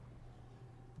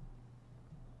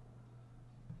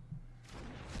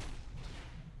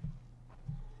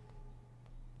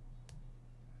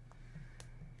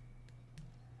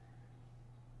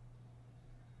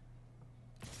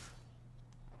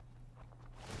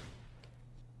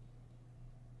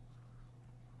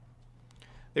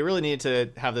 They really needed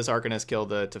to have this Arcanist kill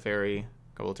the Teferi a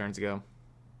couple of turns ago.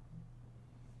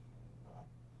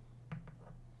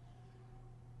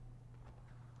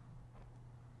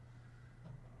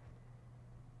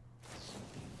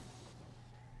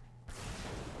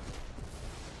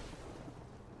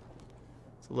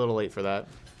 It's a little late for that.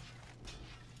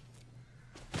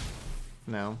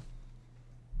 No.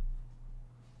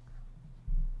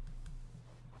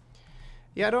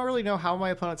 Yeah, I don't really know how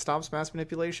my opponent stops mass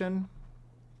manipulation.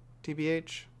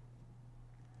 TBH.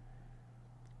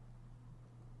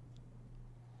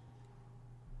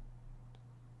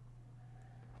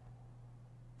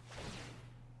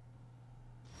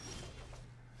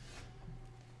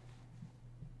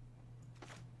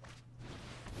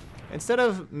 Instead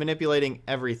of manipulating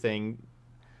everything,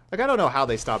 like I don't know how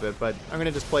they stop it, but I'm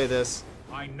gonna just play this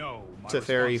I know my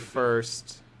Teferi responsibility.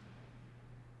 first.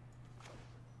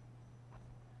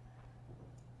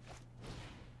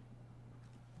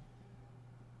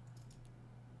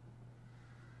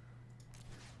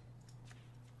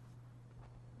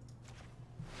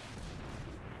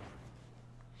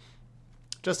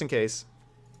 Just in case.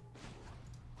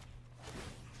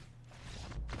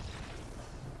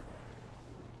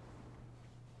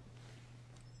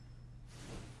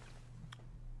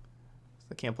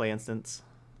 I can't play instants.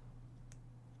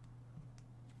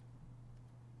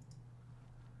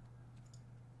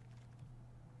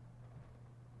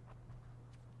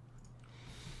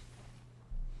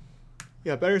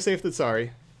 Yeah, better safe than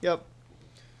sorry. Yep.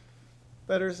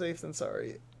 Better safe than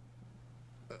sorry.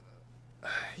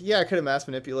 Yeah, I could have mass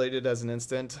manipulated as an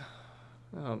instant.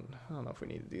 I don't know if we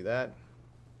need to do that.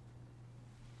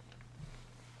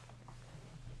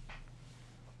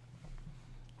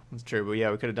 That's true, but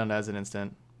yeah, we could have done that as an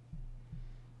instant.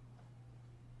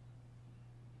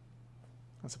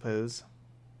 I suppose.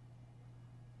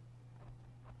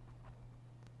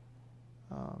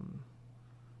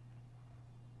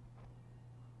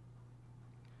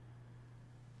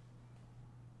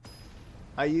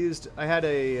 I had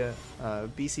a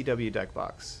BCW deck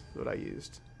box, is what I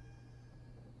used.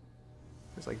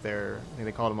 It's like I think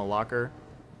they called them a locker.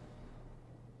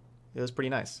 It was pretty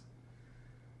nice.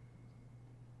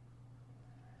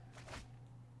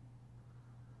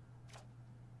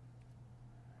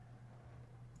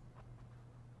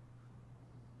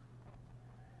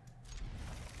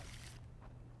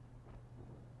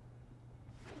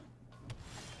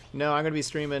 No, I'm gonna be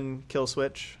streaming Kill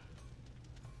Switch.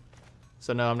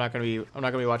 So no, I'm not gonna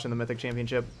be watching the Mythic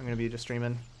Championship. I'm gonna be just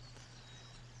streaming.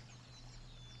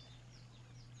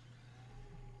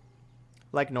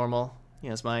 Like normal.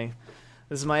 Yeah, this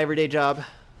is my everyday job.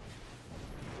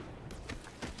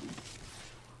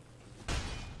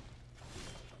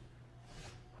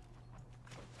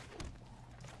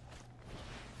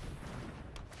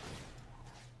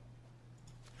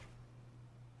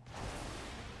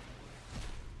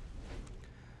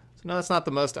 So no, that's not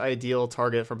the most ideal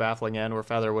target for Baffling End, where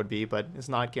Feather would be, but it's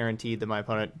not guaranteed that my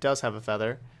opponent does have a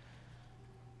Feather.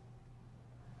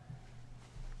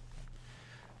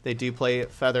 They do play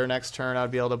Feather next turn.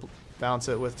 I'd be able to bounce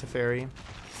it with Teferi.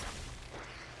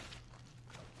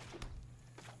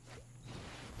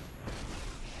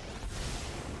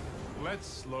 Let's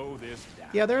slow this down.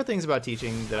 Yeah, there are things about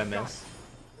teaching that I miss.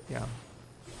 Yeah.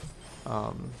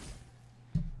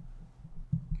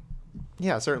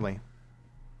 Yeah, certainly.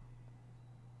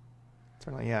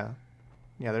 Certainly, yeah.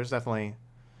 yeah, there's definitely,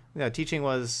 yeah, teaching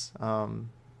was a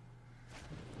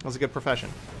good profession.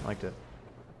 I liked it.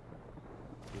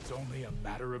 It's only a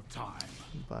matter of time.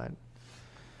 But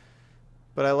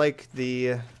I like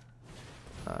the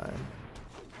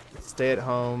stay at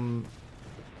home,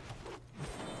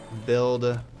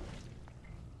 build,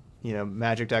 you know,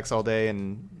 magic decks all day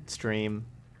and stream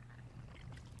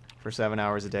for 7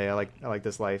 hours a day. I like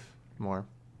this life more.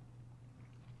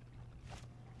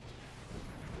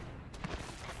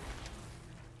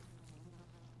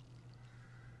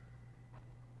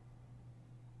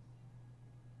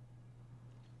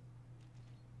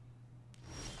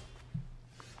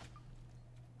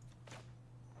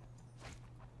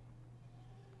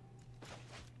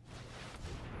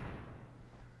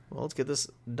 Well, let's get this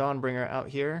Dawnbringer out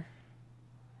here.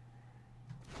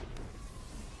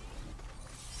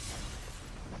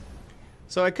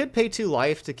 So I could pay 2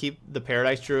 life to keep the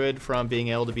Paradise Druid from being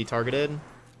able to be targeted,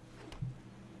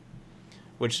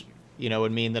 which, you know,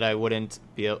 would mean that I wouldn't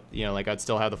be, you know, like I'd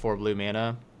still have the 4 blue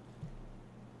mana.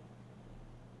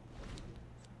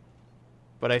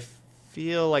 But I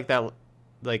feel like that,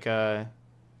 like, I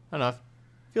don't know, I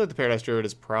feel like the Paradise Druid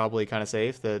is probably kind of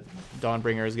safe, that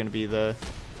Dawnbringer is going to be the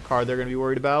card they're going to be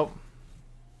worried about.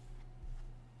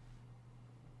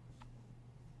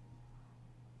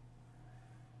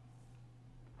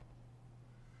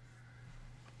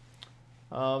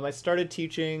 I started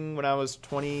teaching when I was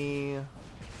 22.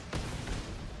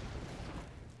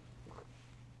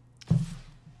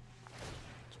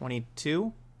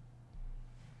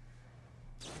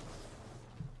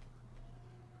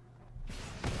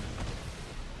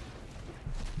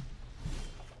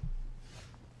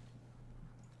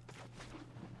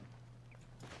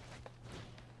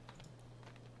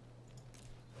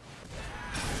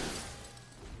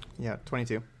 Yeah,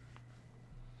 22.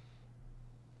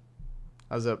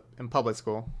 I was in public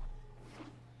school.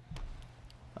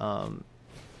 Taught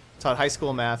high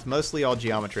school math, mostly all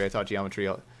geometry. I taught geometry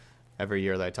every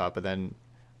year that I taught, but then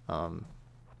I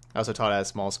also taught at a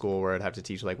small school where I'd have to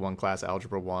teach like one class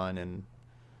Algebra 1 and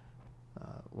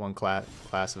one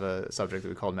class of a subject that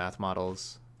we called Math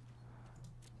Models,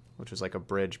 which was like a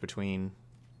bridge between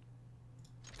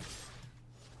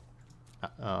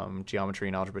geometry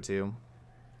and Algebra 2.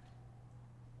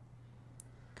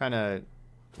 Kind of,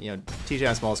 you know, teaching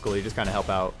at a small school, you just kind of help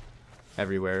out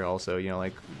everywhere. Also, you know,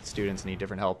 like students need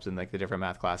different helps in like the different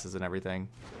math classes and everything.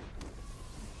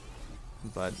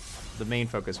 But the main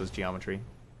focus was geometry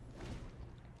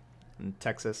in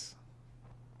Texas.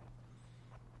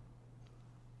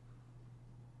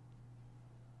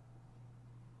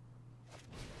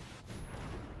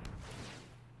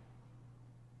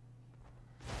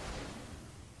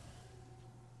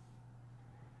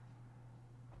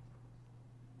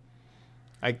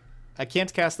 I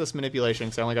can't cast this manipulation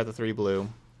because I only got the 3 blue.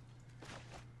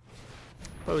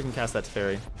 But we can cast that to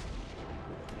fairy.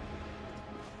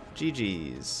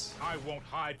 GG's. I won't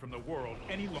hide from the world.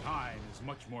 Any time is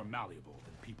much more malleable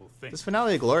than people think. This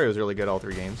Finale of Glory was really good all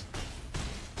 3 games. It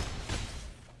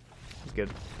was good.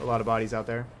 A lot of bodies out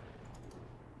there.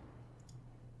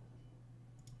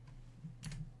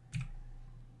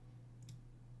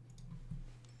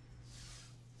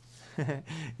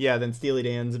 Yeah, then Steely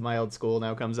Dan's My Old School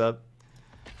now comes up.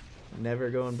 Never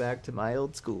going back to my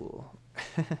old school.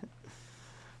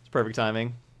 It's perfect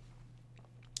timing.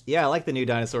 Yeah, I like the new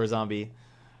Dinosaur Zombie.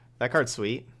 That card's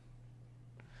sweet.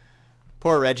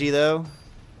 Poor Reggie, though.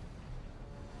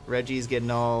 Reggie's getting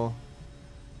all...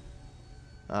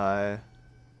 what's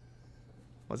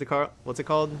it called? What's it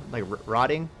called? Like,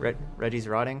 rotting? Reggie's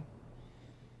rotting?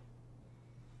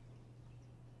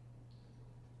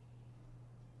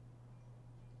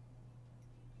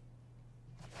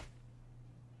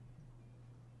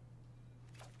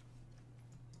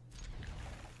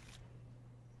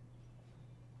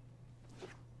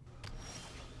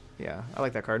 Yeah, I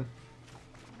like that card.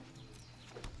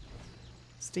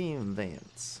 Steam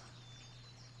Vance.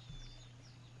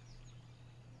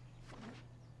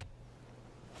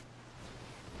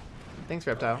 Thanks,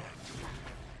 Reptile.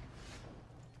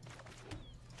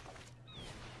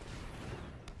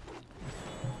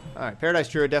 Alright, Paradise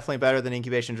Druid definitely better than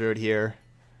Incubation Druid here.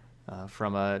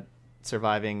 From a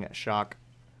surviving shock,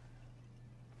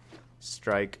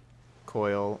 strike,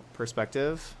 coil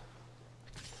perspective.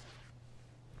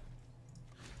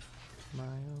 My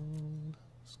old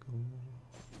school.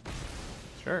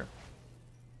 Sure.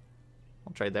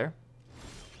 I'll trade there.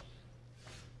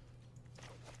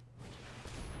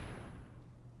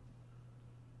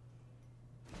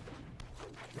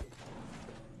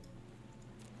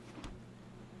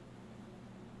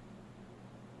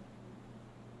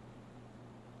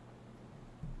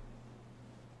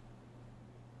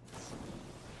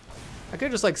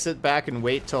 could just like sit back and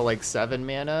wait till like 7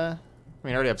 mana. I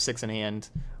mean, I already have 6 in hand.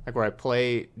 Like where I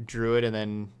play Druid and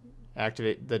then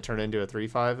activate the turn into a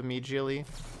 3/5 immediately.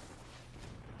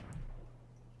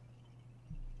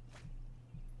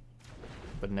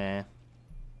 But nah.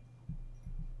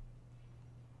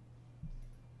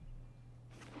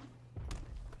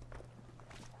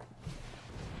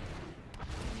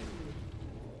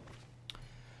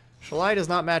 Shalai does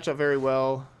not match up very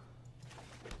well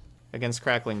against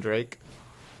Crackling Drake.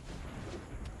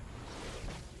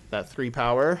 That 3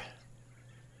 power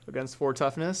against 4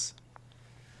 toughness.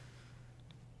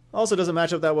 Also doesn't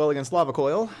match up that well against Lava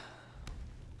Coil.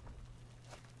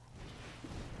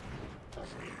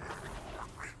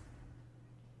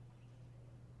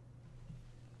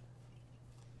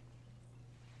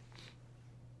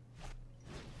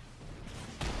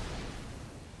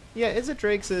 Yeah, Izzet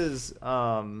Drake's is, it's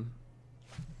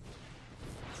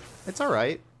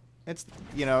alright. It's,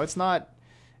 you know, it's not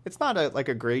like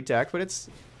a great deck, but it's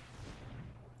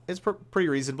pretty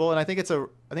reasonable, and I think it's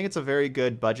a very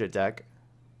good budget deck.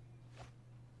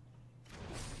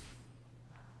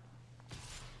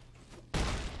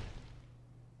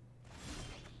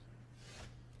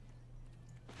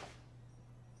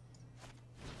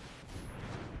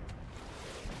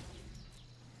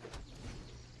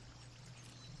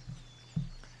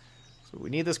 So we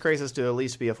need this Krasis to at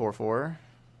least be a 4/4.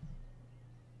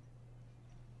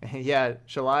 Yeah,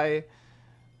 Shalai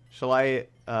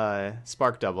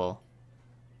Spark Double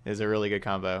is a really good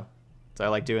combo. So I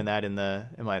like doing that in the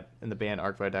Bant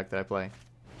Arcbow deck that I play.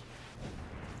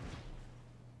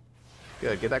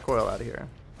 Good, get that coil out of here.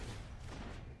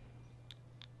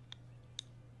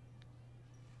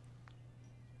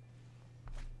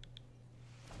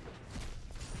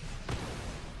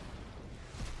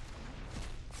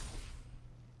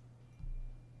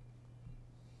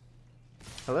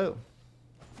 Hello.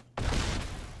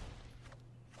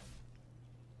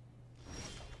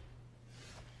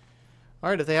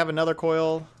 Alright, if they have another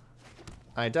coil,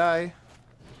 I die.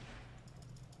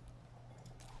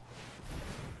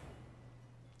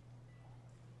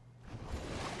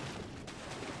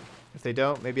 If they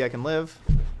don't, maybe I can live.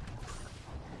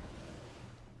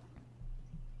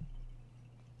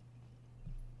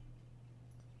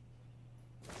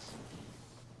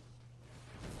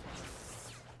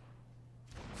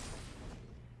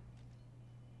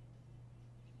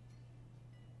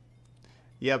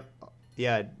 Yep.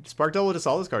 Yeah, Spark Double just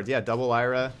all those cards. Yeah, double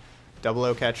Lyra, double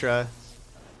Oketra.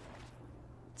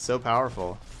 So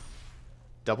powerful.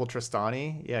 Double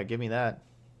Tristani. Yeah, give me that.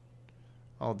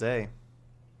 All day.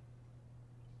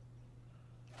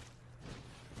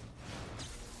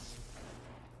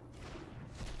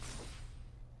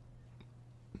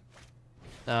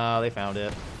 Oh, they found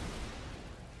it.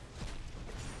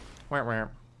 Where?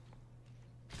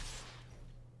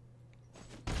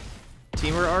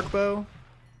 Teamer Arcbow.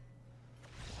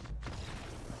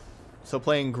 So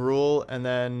playing Gruul and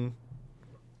then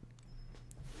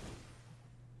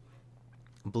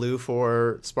blue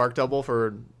for Spark Double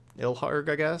for Ilharg,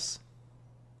 I guess.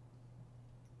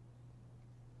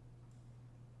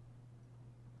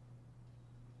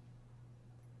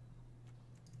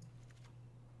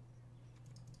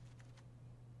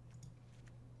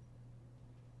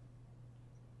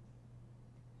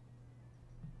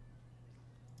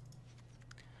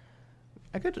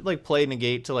 I could like play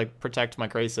negate to like protect my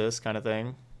Krasis kind of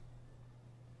thing.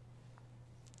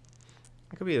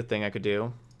 That could be a thing I could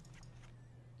do.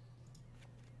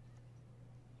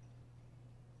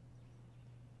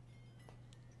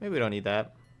 Maybe we don't need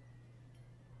that.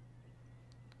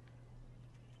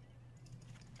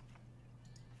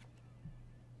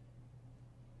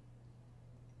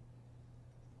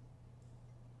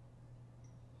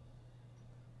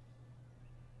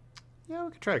 Yeah,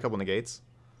 we could try a couple negates.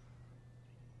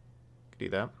 Do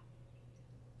that.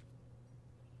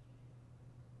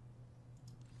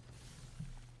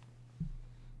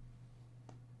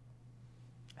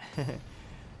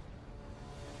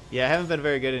 Yeah, I haven't been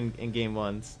very good in game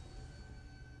ones.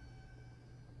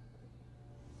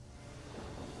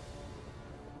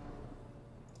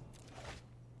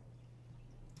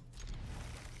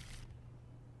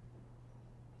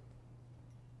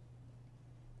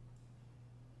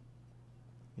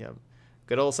 Yep.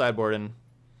 Good old sideboarding.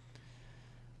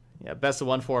 Yeah, best of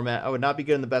 1 format. I would not be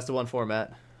good in the best of 1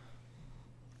 format.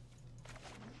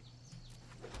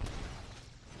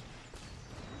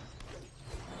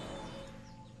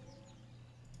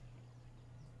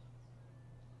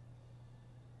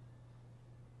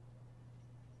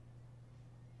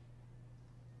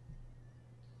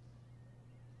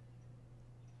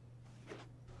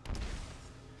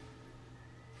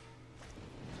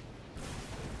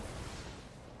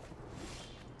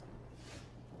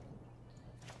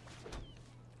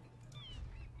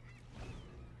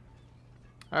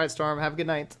 Alright, Storm, have a good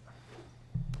night.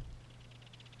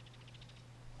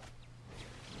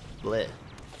 Bleh.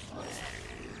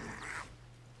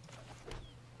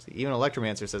 See, even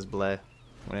Electromancer says bleh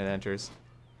when it enters.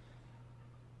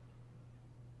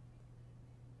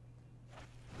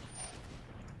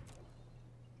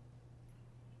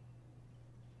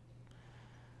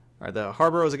 Alright, the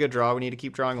Harbor was a good draw. We need to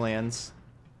keep drawing lands.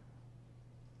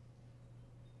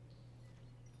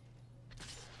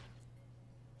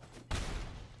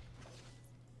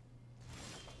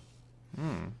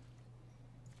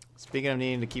 Speaking of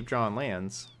needing to keep drawing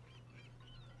lands.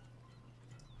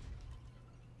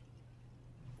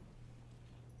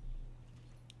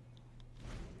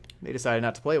 They decided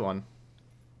not to play one.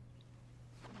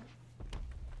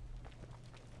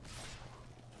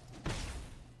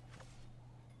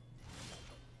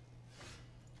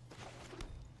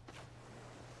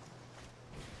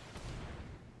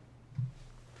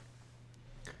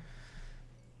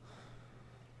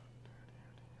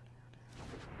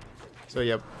 So,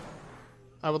 yep.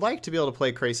 I would like to be able to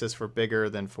play Krasis for bigger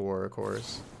than 4, of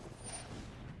course.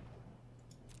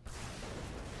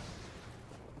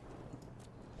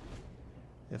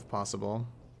 If possible.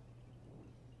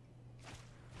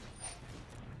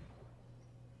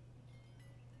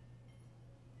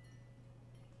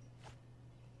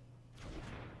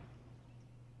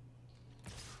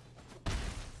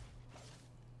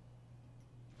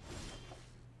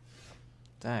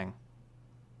 Dang.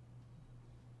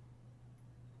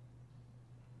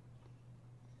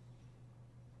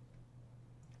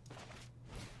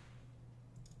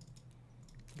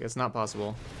 Guess not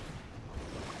possible.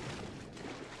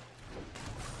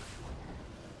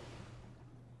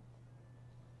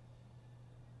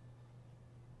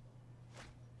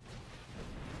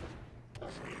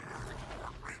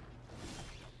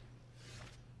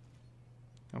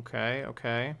 Okay,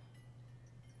 okay.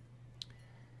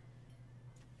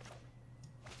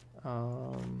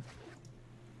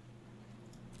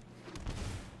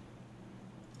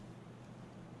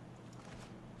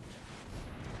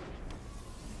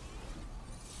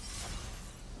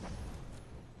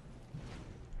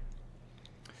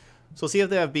 So we'll see if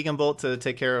they have Beacon Bolt to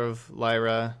take care of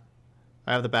Lyra.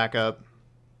 I have the backup.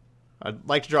 I'd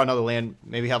like to draw another land.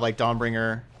 Maybe have like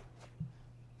Dawnbringer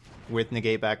with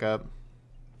negate backup.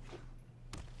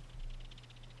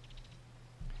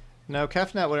 No,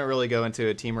 Kefnet wouldn't really go into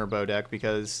a Temur Bow deck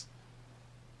because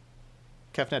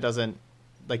Kefnet doesn't,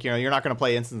 like, you know, you're not going to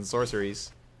play instants and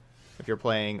sorceries if you're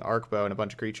playing Arc Bow and a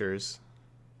bunch of creatures.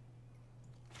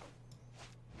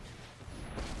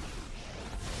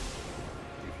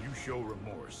 If you show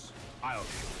remorse, I'll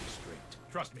show you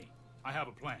straight. Trust me, I have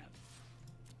a plan.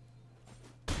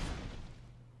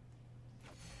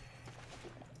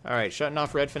 Alright, shutting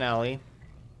off Red Finale.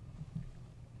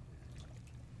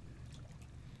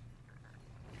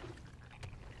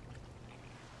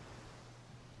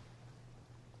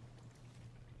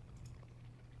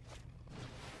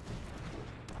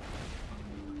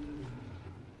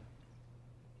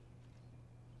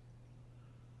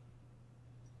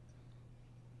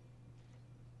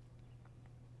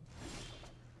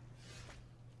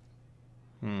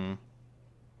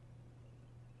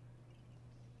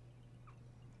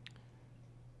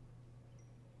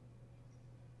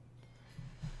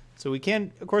 So we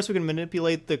can, of course, we can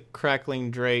manipulate the Crackling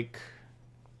Drake.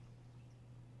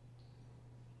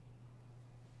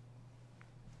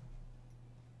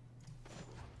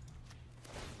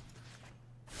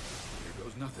 Here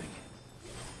goes nothing.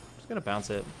 Just gonna bounce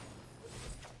it.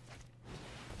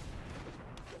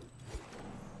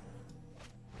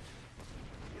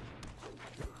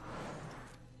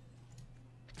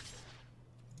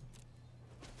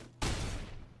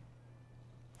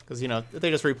 Because, you know, if they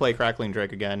just replay Crackling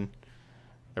Drake again,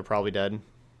 they're probably dead.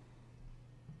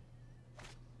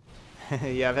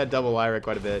 Yeah, I've had double Lyra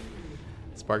quite a bit.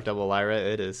 Spark double Lyra,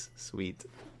 it is sweet.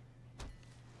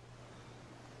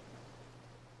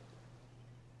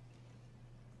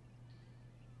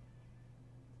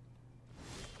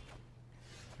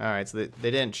 Alright, so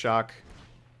they didn't shock.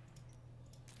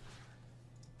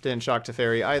 Didn't shock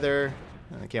Teferi either.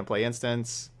 And they can't play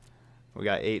instants. We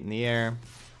got 8 in the air.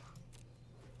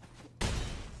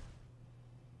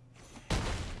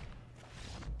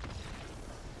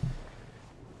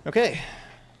 Okay.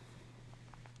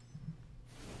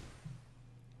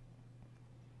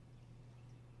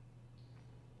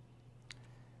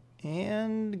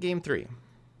 And game 3.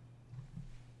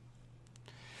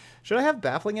 Should I have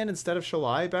Baffling End instead of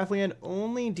Shalai? Baffling End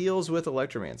only deals with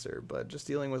Electromancer, but just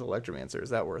dealing with Electromancer, is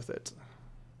that worth it?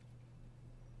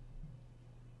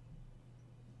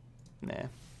 Nah.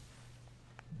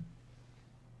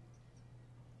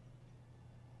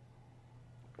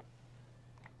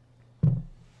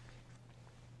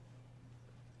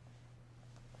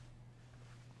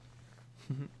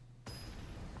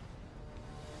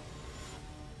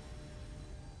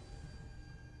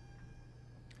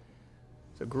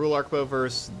 So Gruul Arcbow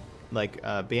versus like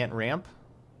Bant Ramp.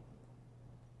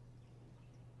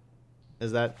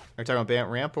 Is that, are you talking about Bant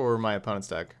Ramp or my opponent's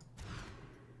deck?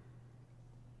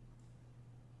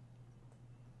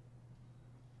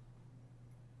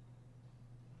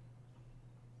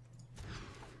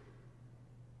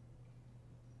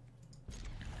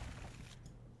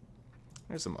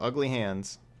 There's some ugly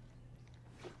hands.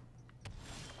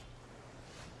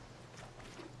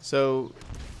 So,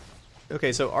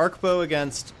 okay, so Arcbow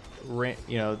against,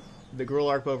 you know, the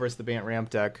Gruul Arcbow versus the Bant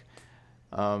Ramp deck.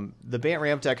 The Bant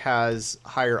Ramp deck has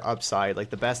higher upside. Like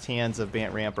the best hands of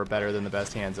Bant Ramp are better than the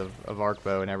best hands of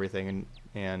Arcbow and everything,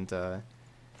 and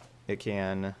it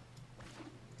can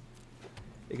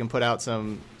put out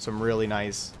some really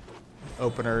nice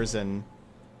openers and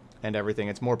everything.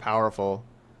 It's more powerful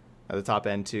at the top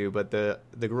end too, but the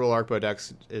Gruul Arcbow deck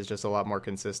is just a lot more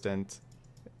consistent.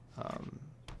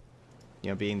 You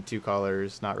know, being 2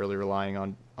 colors, not really relying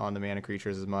on the mana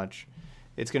creatures as much.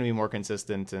 It's going to be more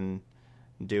consistent and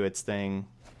do its thing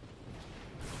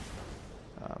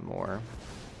more.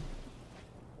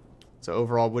 So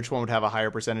overall, which one would have a higher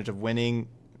percentage of winning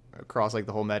across like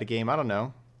the whole metagame? I don't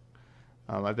know.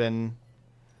 I've been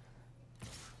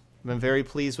very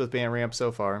pleased with Bant Ramp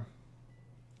so far.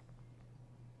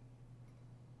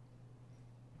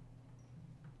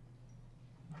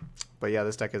 But yeah,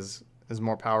 this deck is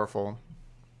more powerful.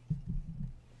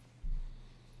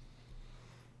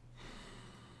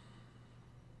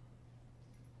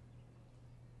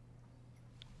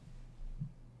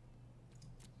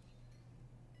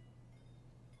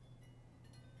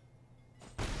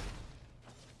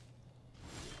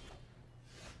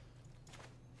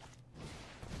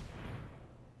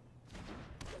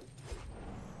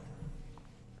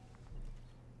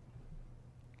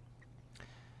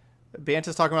 Bant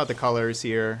is talking about the colors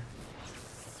here.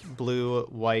 Blue,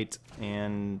 white,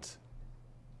 and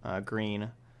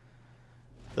green.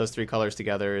 Those 3 colors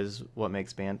together is what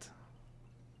makes Bant.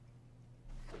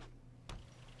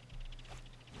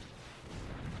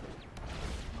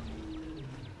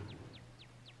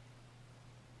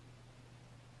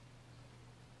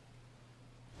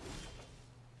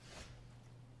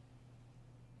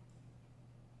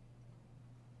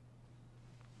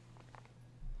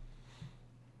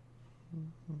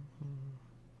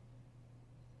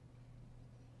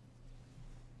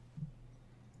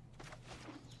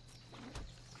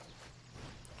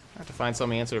 I have to find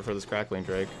some answer for this Crackling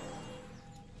Drake.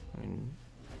 I mean,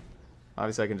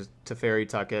 obviously I can just Teferi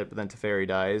tuck it, but then Teferi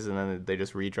dies, and then they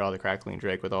just redraw the Crackling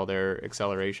Drake with all their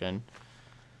acceleration.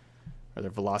 Or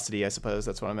their velocity, I suppose.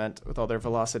 That's what I meant, with all their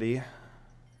velocity.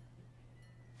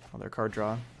 All their card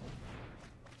draw.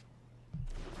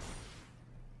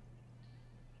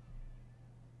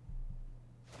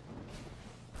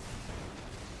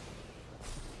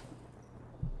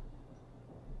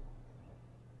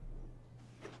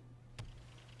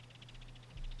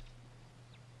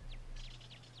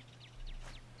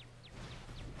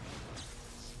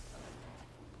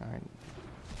 Alright.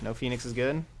 No Phoenix is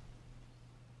good.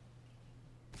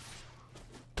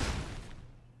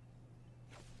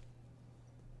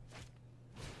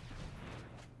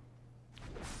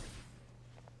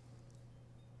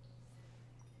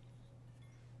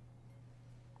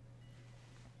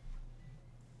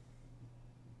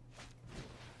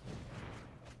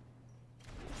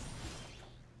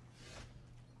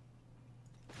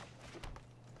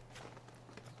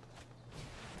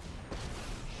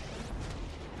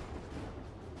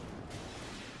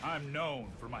 I'm known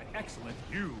for my excellent.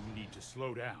 You need to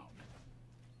slow down.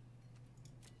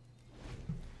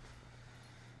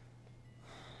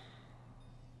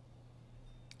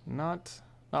 Not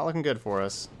looking good for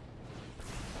us.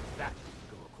 That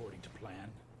didn't go according to plan.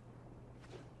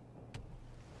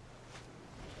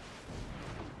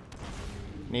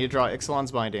 Need to draw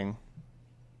Ixalan's Binding.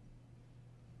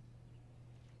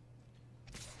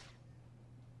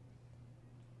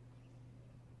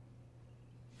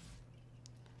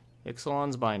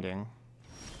 Ixalan's Binding.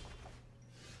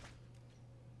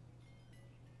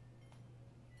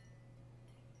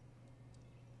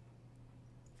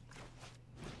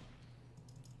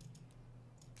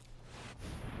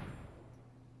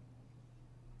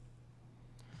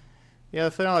 Yeah,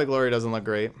 the Finale Glory doesn't look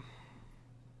great.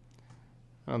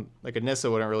 Like a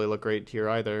Nissa wouldn't really look great here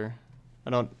either. I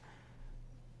don't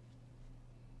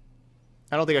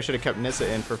think I should have kept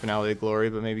Nissa in for Finale Glory,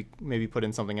 but maybe put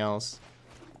in something else.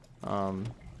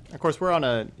 Of course, we're on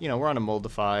a mold to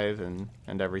 5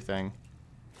 and everything.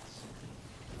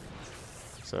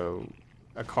 So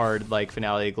a card like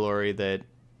Finale of Glory that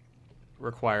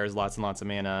requires lots and lots of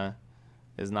mana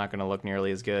is not going to look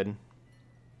nearly as good.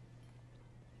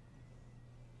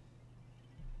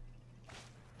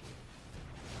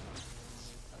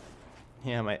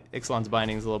 Yeah, my Ixalan's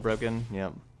Binding is a little broken.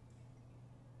 Yep.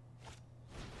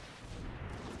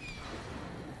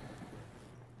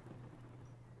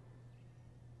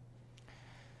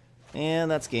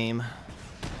 And that's game.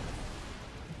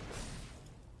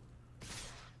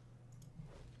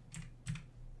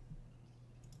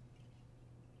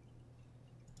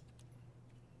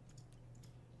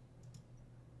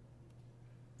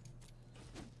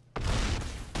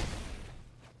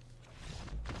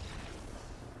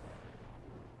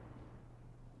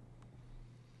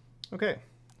 Okay,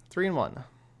 3-1.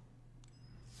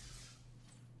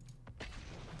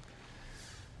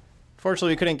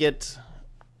 Fortunately, we couldn't get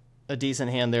a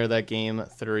decent hand there that game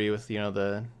 3 with, you know,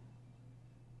 the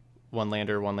one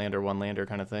lander, one lander, one lander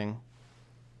kind of thing.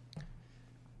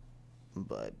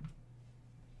 But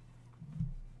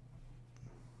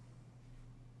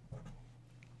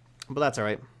that's all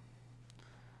right.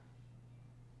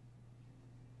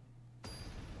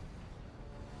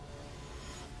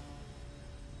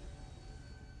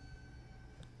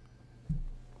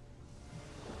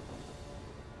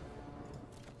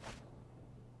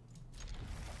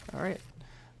 All right,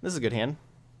 this is a good hand.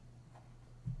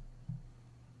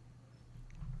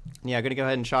 Yeah, I'm gonna go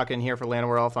ahead and chalk in here for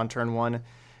Llanowar Elf on turn 1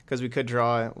 because we could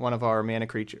draw one of our mana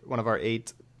creature, one of our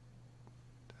 8,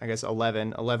 I guess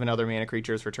 11 other mana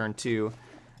creatures for turn 2,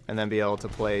 and then be able to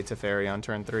play Teferi on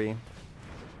turn 3.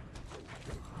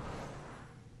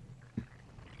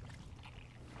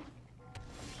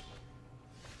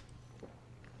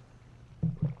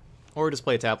 Or just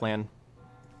play a tap land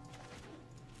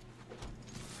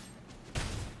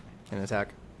and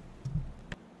attack.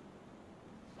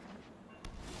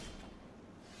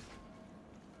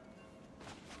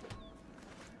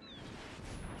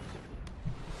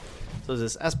 So is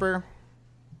this Esper?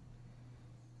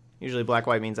 Usually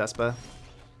black-white means Espa.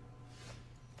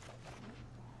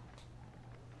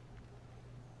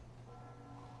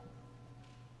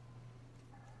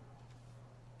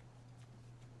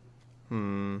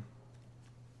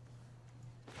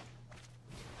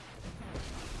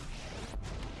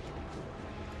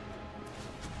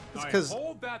 Because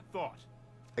hold that thought.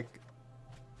 Like,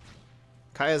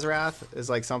 Kaya's Wrath is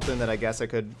like something that I guess I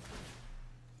could,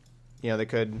 you know, they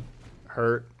could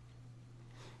hurt.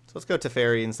 So let's go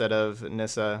Teferi instead of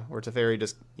Nissa, where Teferi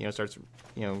just, you know, starts,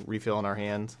 you know, refilling our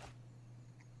hand.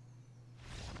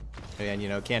 And, you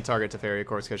know, can't target Teferi, of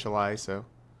course, because she'll lie, so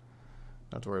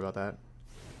don't have to worry about that.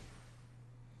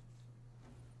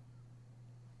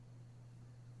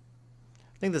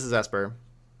 I think this is Esper.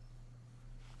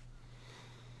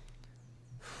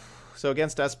 So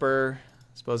against Esper,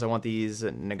 suppose I want these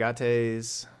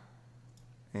Nagates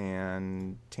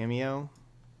and Tamio.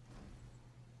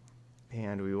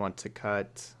 And we want to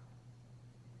cut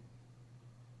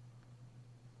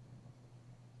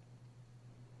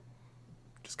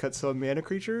just cut some mana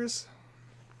creatures.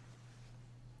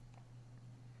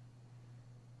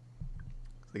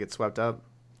 They get swept up.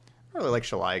 I really like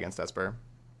Shalai against Esper.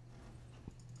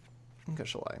 Okay,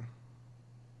 Shalai.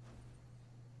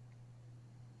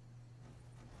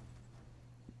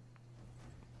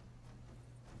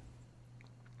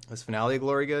 Is Finale of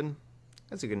Glory good? I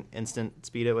guess you can instant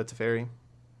speed it with Teferi.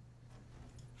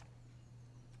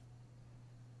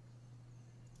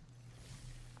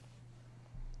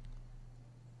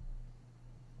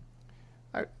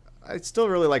 I still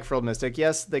really like Frilled Mystic.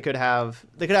 Yes, they could have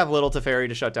little Teferi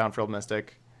to shut down Frilled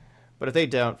Mystic, but if they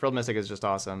don't, Frilled Mystic is just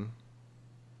awesome.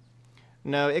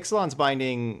 No, Ixalan's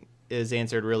Binding is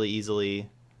answered really easily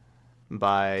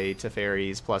by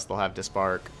Teferi's. Plus, they'll have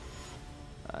Disbark.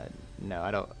 No,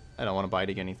 I don't want to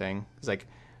binding anything. It's like,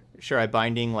 sure, I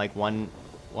binding like one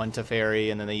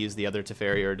Teferi, and then they use the other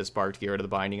Teferi or Disbark to get rid of the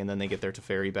binding, and then they get their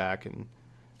Teferi back, and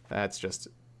that's just,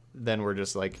 then we're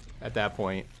just like, at that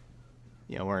point,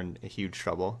 you know, we're in a huge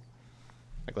trouble.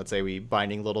 Like, let's say we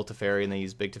binding little Teferi and they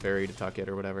use big Teferi to tuck it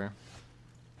or whatever.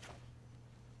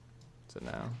 So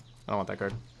no, I don't want that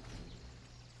card.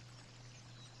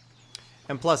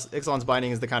 And plus, Ixalan's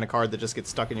Binding is the kind of card that just gets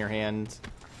stuck in your hand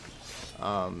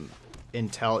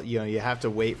until, you know, you have to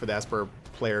wait for the Esper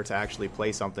player to actually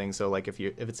play something. So like if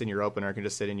it's in your opener, it can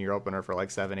just sit in your opener for like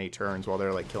 7-8 turns while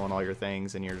they're like killing all your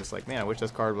things, and you're just like, man, I wish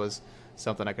this card was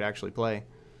something I could actually play.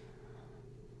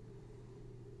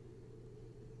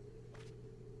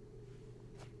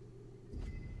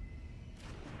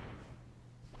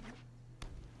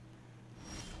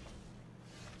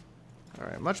 All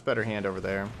right, much better hand over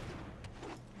there.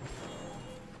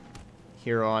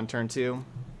 hero on turn 2.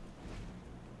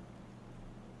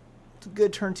 It's a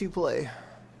good turn 2 play.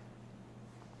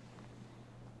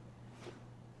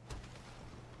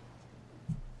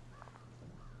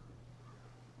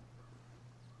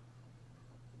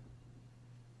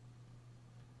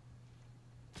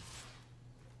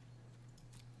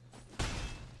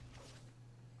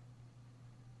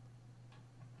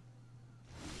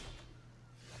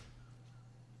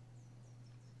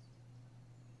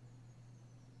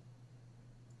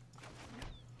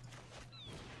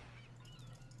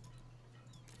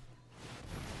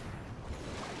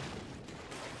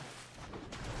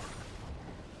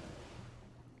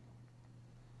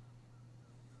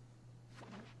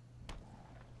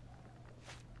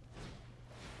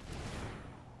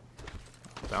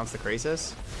 Bounce the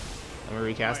Krasis? Let me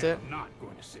recast it? I'm not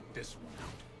going to sit this one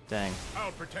out. Dang.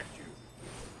 I'll protect you.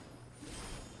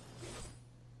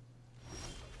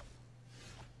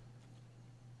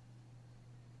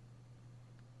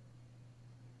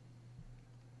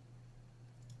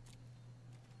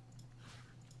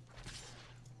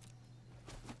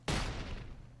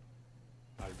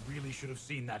 I really should have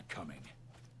seen that coming.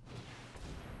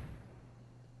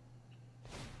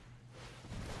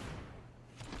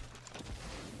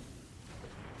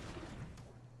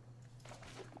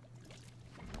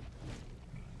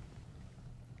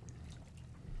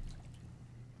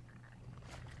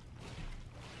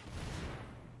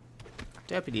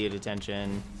 Deputy at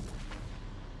attention.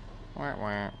 Wah,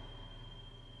 wah.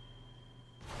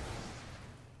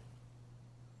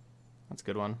 That's a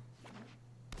good one.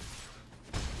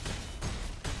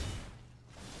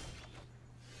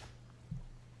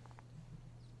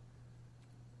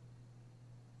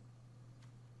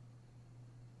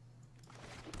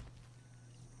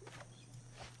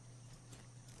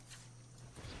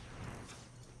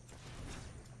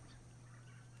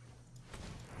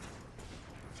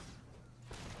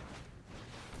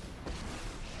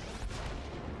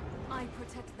 I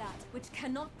protect that which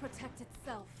cannot protect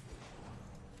itself.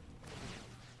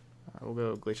 We'll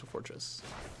go Glacial Fortress.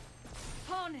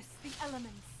 Harness the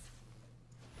elements.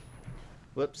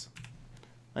 Whoops.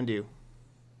 Undo.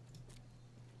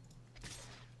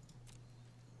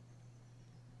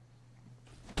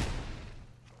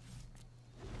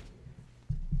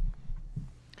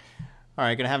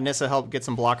 Alright, gonna have Nissa help get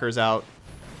some blockers out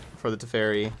for the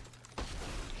Teferi.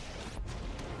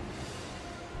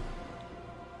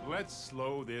 Let's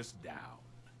slow this down.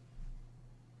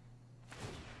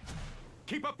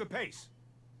 Keep up the pace.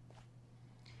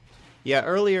 Yeah,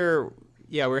 earlier,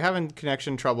 we were having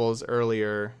connection troubles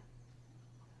earlier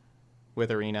with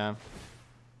Arena.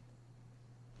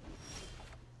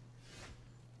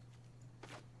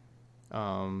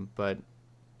 But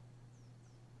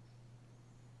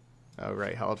oh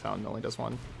right, Hallowed Fountain only does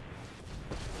one.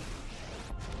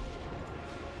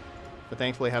 But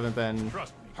thankfully haven't been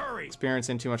Trust me. Hurry.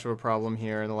 experiencing too much of a problem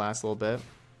here in the last little bit.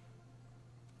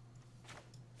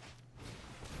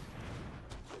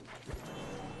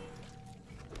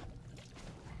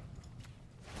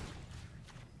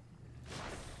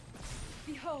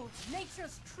 Behold,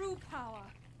 nature's true power.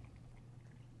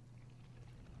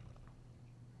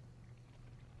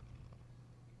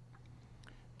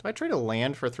 Do I trade a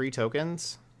land for 3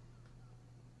 tokens?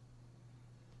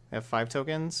 I have 5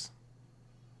 tokens.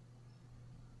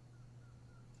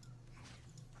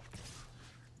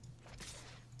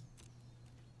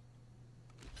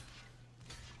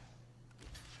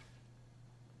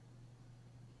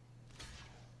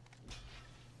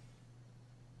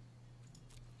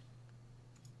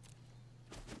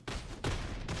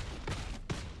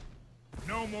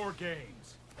 No more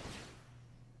games.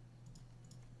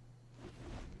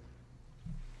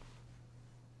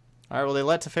 Alright, well they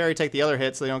let Teferi take the other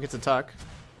hit so they don't get to tuck.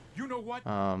 You know what?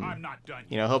 I'm not done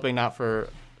You yet. know, hoping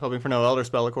for no Elder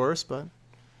Spell, of course, but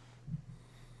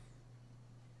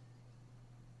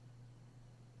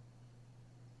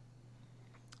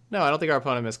no, I don't think our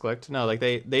opponent misclicked. No, like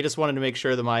they just wanted to make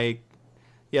sure that my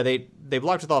they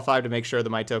blocked with all 5 to make sure that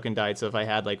my token died. So if I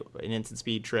had like an instant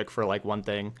speed trick for like one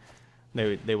thing,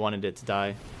 they wanted it to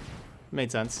die.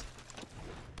 Made sense.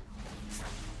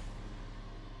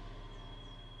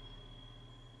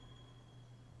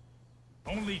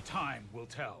 Only time will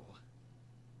tell.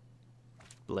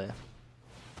 Bleh.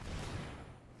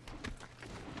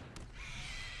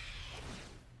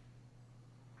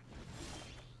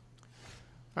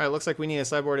 Alright, looks like we need a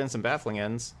sideboard and some Baffling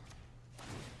Ends.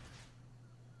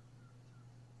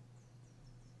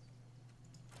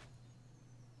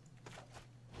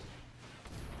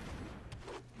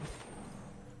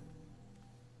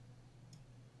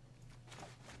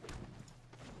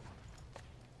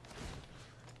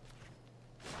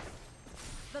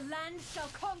 The land shall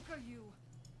conquer you.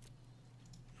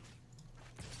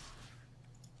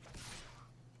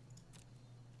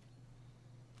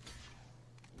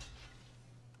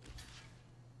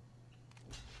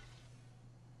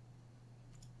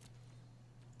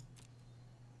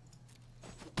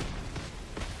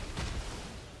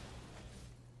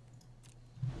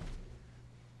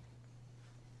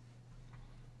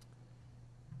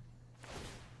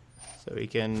 So we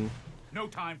can No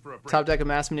time for a break. top deck a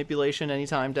mass manipulation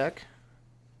anytime deck.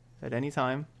 At any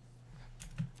time.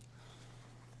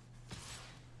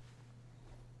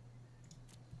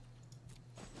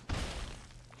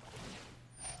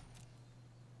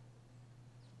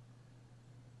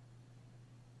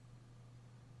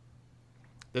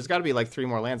 There's got to be like 3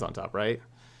 more lands on top, right?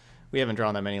 We haven't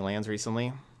drawn that many lands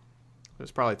recently.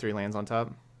 There's probably 3 lands on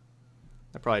top.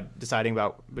 They're probably deciding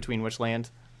about between which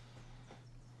land.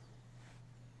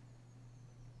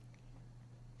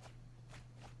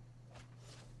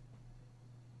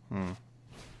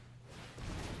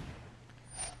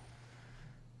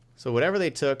 So whatever they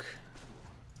took,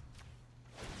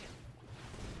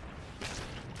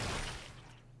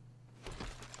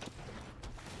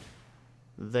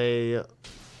 they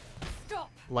Stop.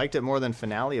 liked it more than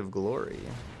Finale of Glory.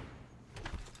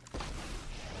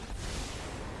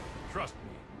 Trust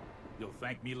me. You'll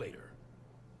thank me later.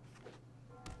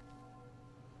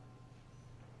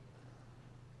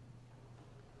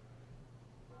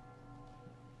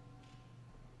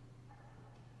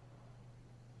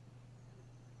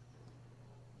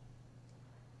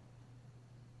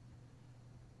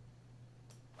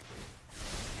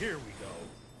 Here we go.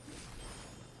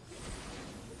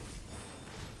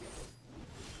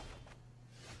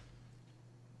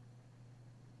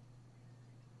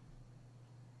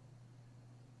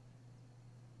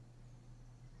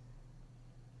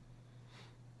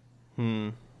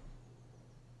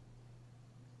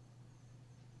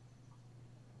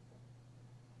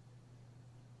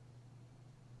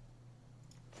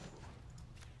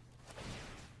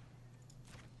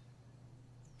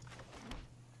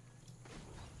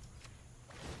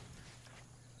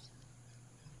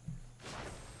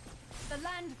 The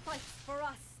land fights for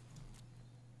us.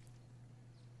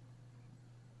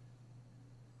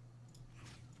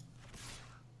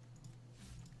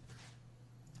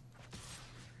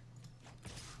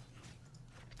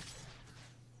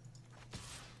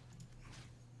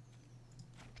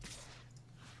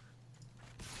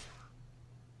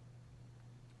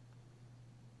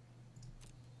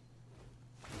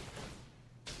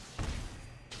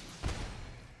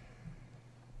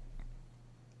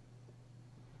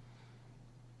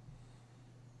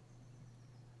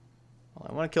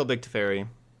 I want to kill Big Teferi.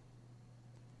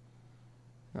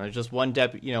 Just one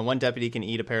one deputy can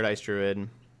eat a Paradise Druid.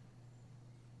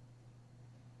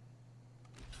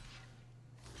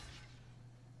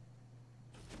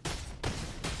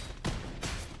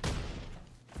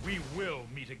 We will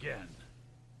meet again.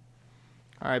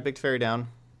 All right, Big Teferi down.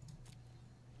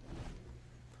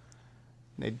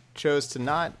 They chose to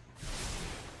not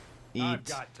I've eat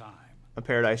got time. a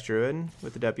Paradise Druid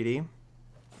with the deputy.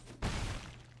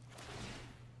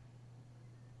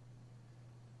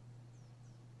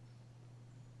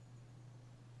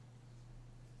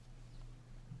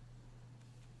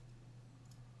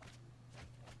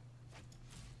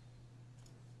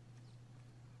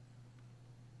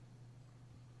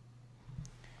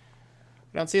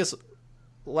 I don't see us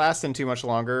lasting too much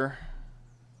longer,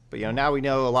 but now we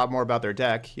know a lot more about their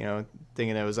deck.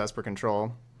 Thinking it was Esper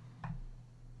Control,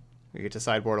 we get to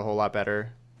sideboard a whole lot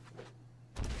better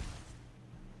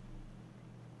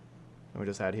than we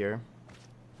just had here.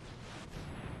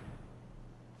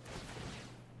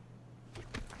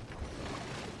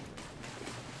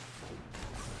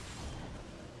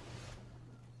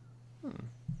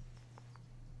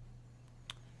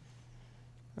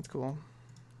 That's cool.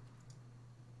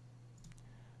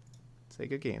 Say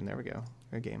good game. There we go.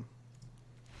 Good game.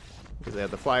 Because they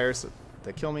have the flyers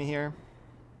that kill me here.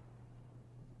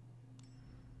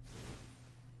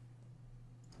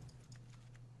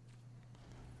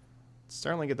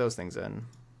 Certainly get those things in.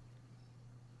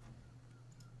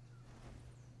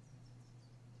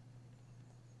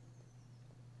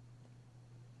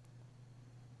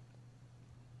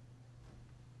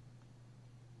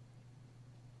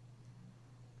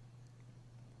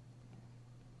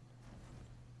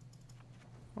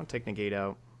 I'll take negate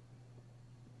out.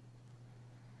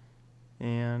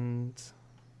 And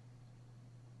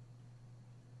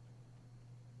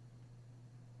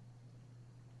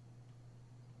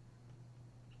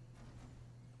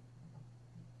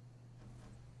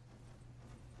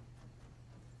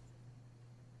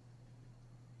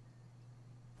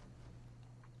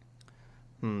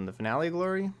The Finale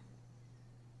Glory?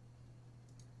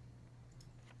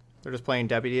 They're just playing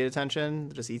Deputy Detention.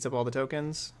 It just eats up all the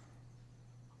tokens.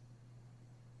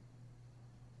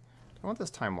 I want this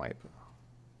time wipe.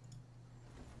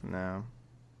 No.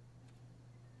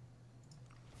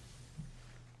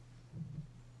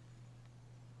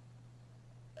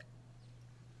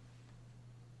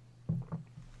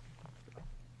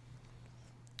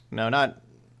 No, not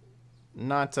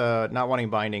wanting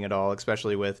binding at all,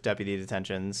 especially with Deputy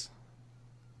Detentions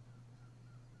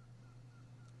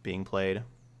being played.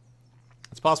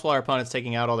 It's possible our opponent's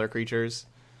taking out all their creatures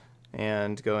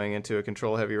and going into a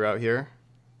control heavy route here.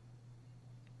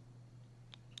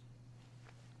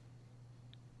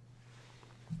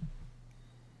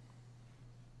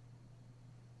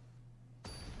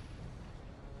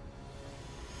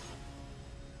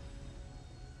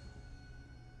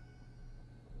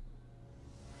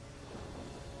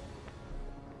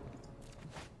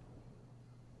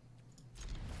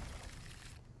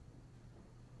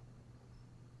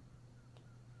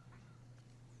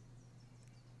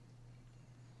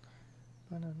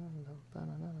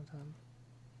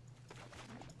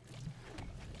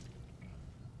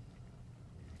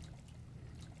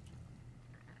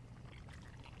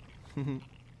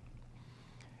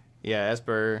 Yeah,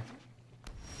 Esper.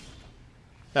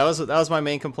 That was my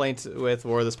main complaint with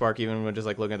War of the Spark, even when just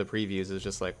like looking at the previews, is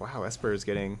just like, wow, Esper's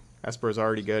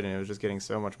already good, and it was just getting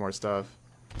so much more stuff.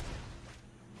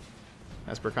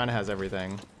 Esper kind of has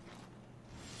everything.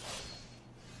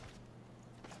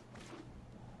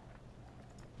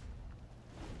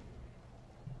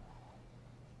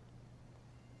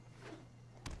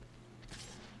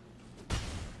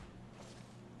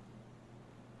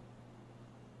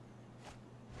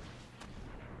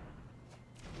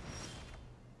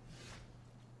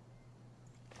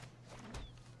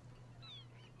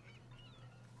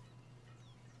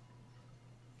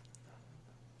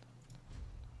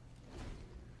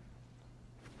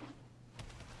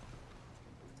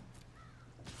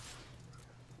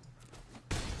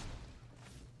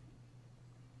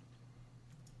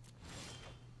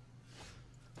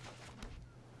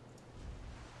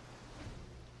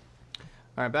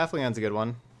 Alright, Baffling's a good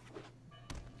one.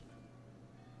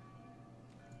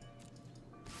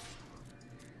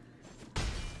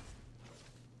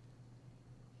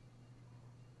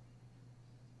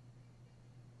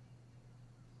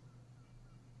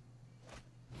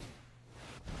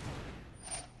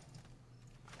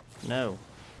 No.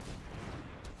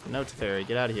 No, Teferi,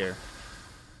 get out of here.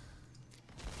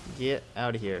 Get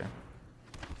out of here.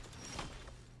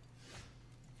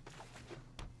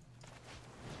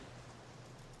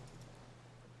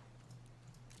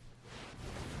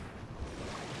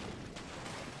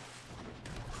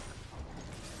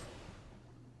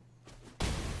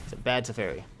 It's a bad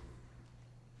Teferi.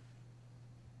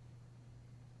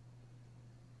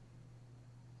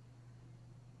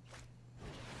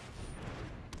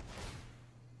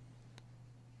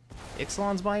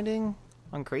 Ixalan's binding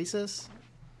on Krasis?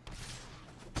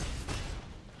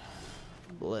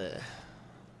 Bleh.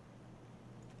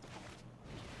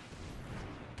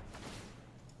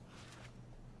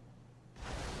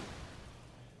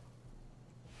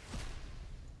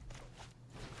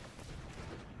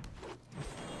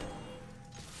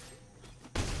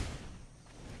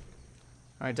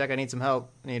 Alright, deck, I need some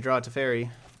help. I need to draw a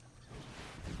Teferi.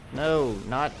 No,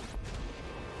 not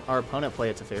our opponent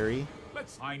play a Teferi.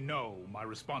 I know my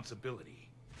responsibility.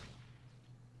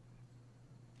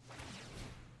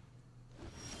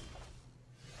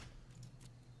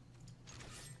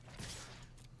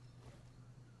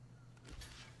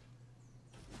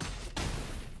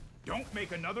 Don't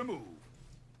make another move.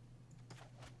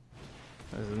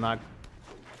 This is not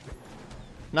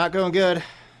going good.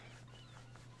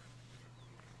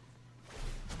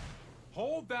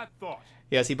 Hold that thought.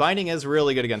 Yeah, see, binding is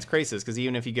really good against Krasis, because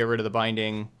even if you get rid of the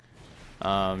binding,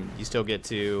 you still get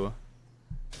to,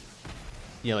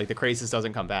 like the Krasis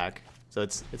doesn't come back, so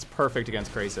it's perfect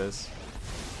against Krasis.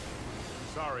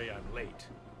 Sorry I'm late.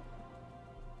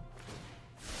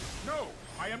 No,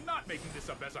 I am not making this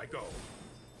up as I go.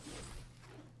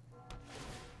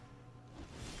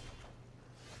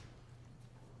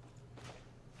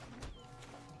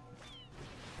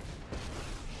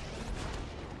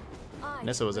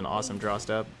 Nissa was an awesome draw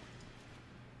step.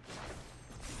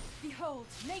 Behold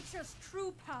nature's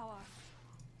true power.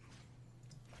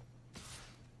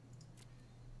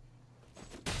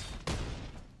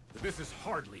 This is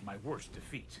hardly my worst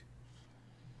defeat.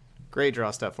 Great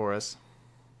draw step for us.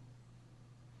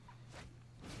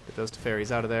 Get those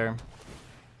Teferis out of there.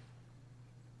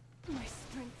 My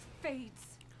strength fades.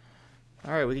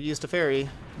 Alright, we could use Teferi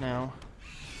now.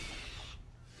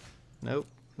 Nope,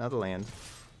 not the land.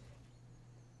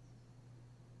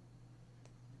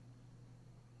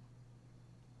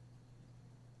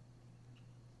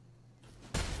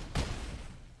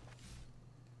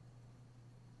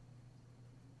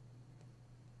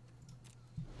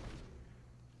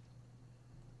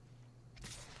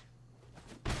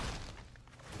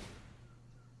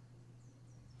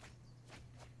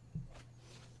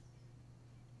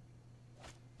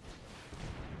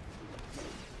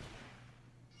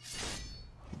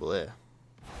 Bleh.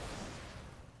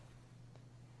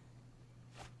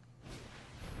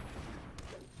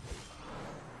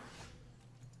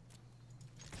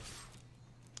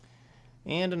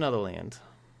 And another land.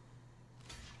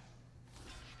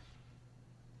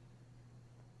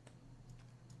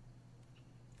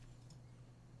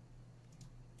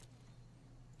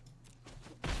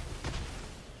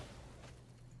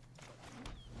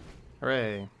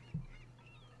 Hooray.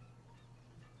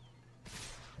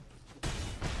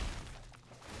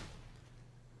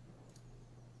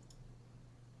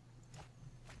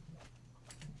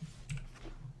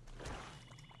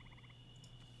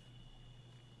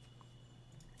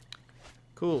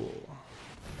 Cool.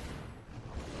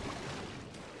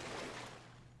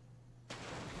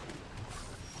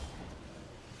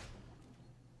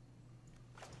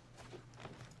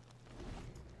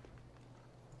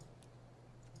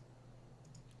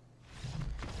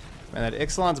 Man, that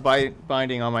Ixalan's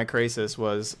binding on my Krasis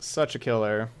was such a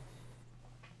killer.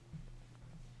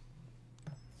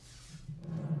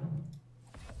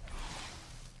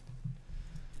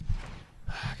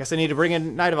 I guess I need to bring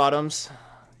in Knight of Autumns.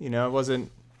 You know, it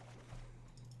wasn't...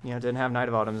 You know, didn't have Knight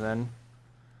of Autumns then.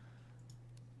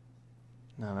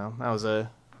 No, that was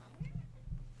a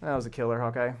killer,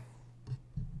 Hawkeye.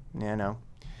 Yeah, no.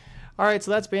 All right, so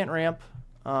that's Bant Ramp.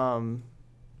 Oh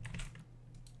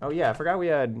yeah, I forgot we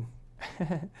had.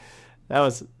 that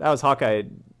was Hawkeye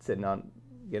sitting on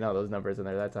getting all those numbers in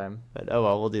there that time. But oh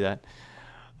well, we'll do that.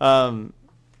 I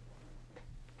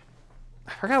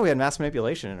forgot we had mass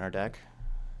manipulation in our deck.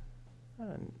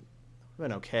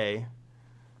 Been okay,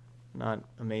 not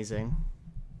amazing.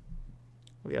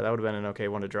 Well, yeah, that would have been an okay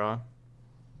one to draw.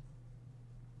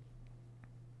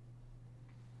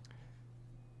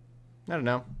 I don't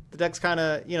know. The deck's kind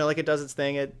of, you know, like it does its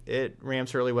thing. It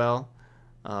ramps really well.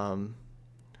 5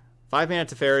 mana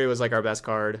Teferi was like our best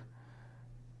card.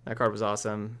 That card was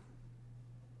awesome.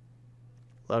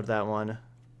 Loved that one.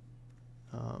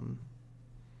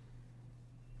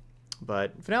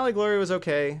 But Finale Glory was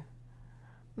okay.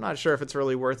 I'm not sure if it's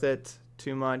really worth it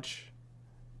too much,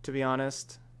 to be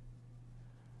honest.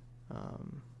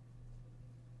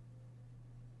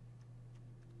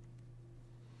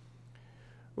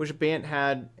 Wish Bant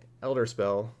had Elder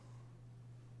Spell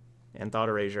and Thought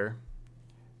Erasure.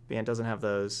 Bant doesn't have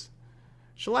those.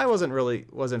 Shalai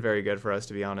wasn't very good for us,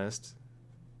 to be honest.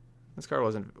 This card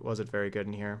wasn't very good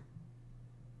in here.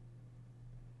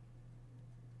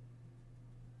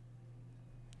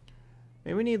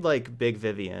 Maybe we need like Big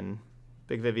Vivian.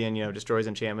 Big Vivian, you know, destroys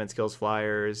enchantments, kills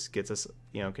flyers, gets us,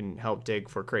 you know, can help dig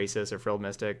for Krasis or Frilled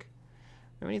Mystic.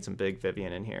 Maybe we need some Big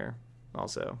Vivian in here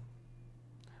also.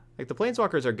 Like the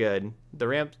Planeswalkers are good.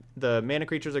 The mana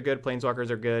creatures are good.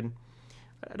 Planeswalkers are good.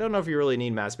 I don't know if you really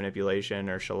need Mass Manipulation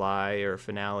or Shalai or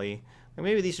Finale. Like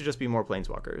maybe these should just be more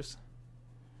Planeswalkers.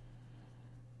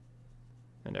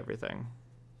 And everything.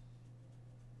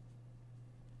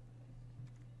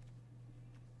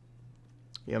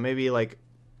 You know, maybe like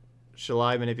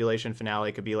Shalai Manipulation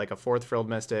Finale could be like a 4th Frilled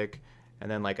Mystic, and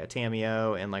then like a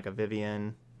Tameo and like a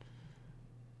Vivian.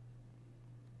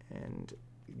 And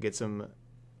get some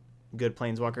good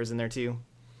Planeswalkers in there too.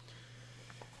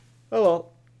 Oh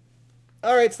well.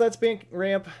 Alright, so that's Bant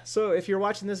Ramp. So if you're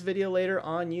watching this video later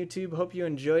on YouTube, hope you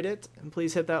enjoyed it. And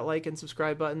please hit that like and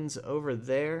subscribe buttons over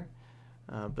there.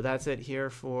 But that's it here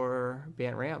for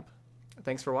Bant Ramp.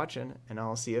 Thanks for watching, and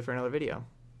I'll see you for another video.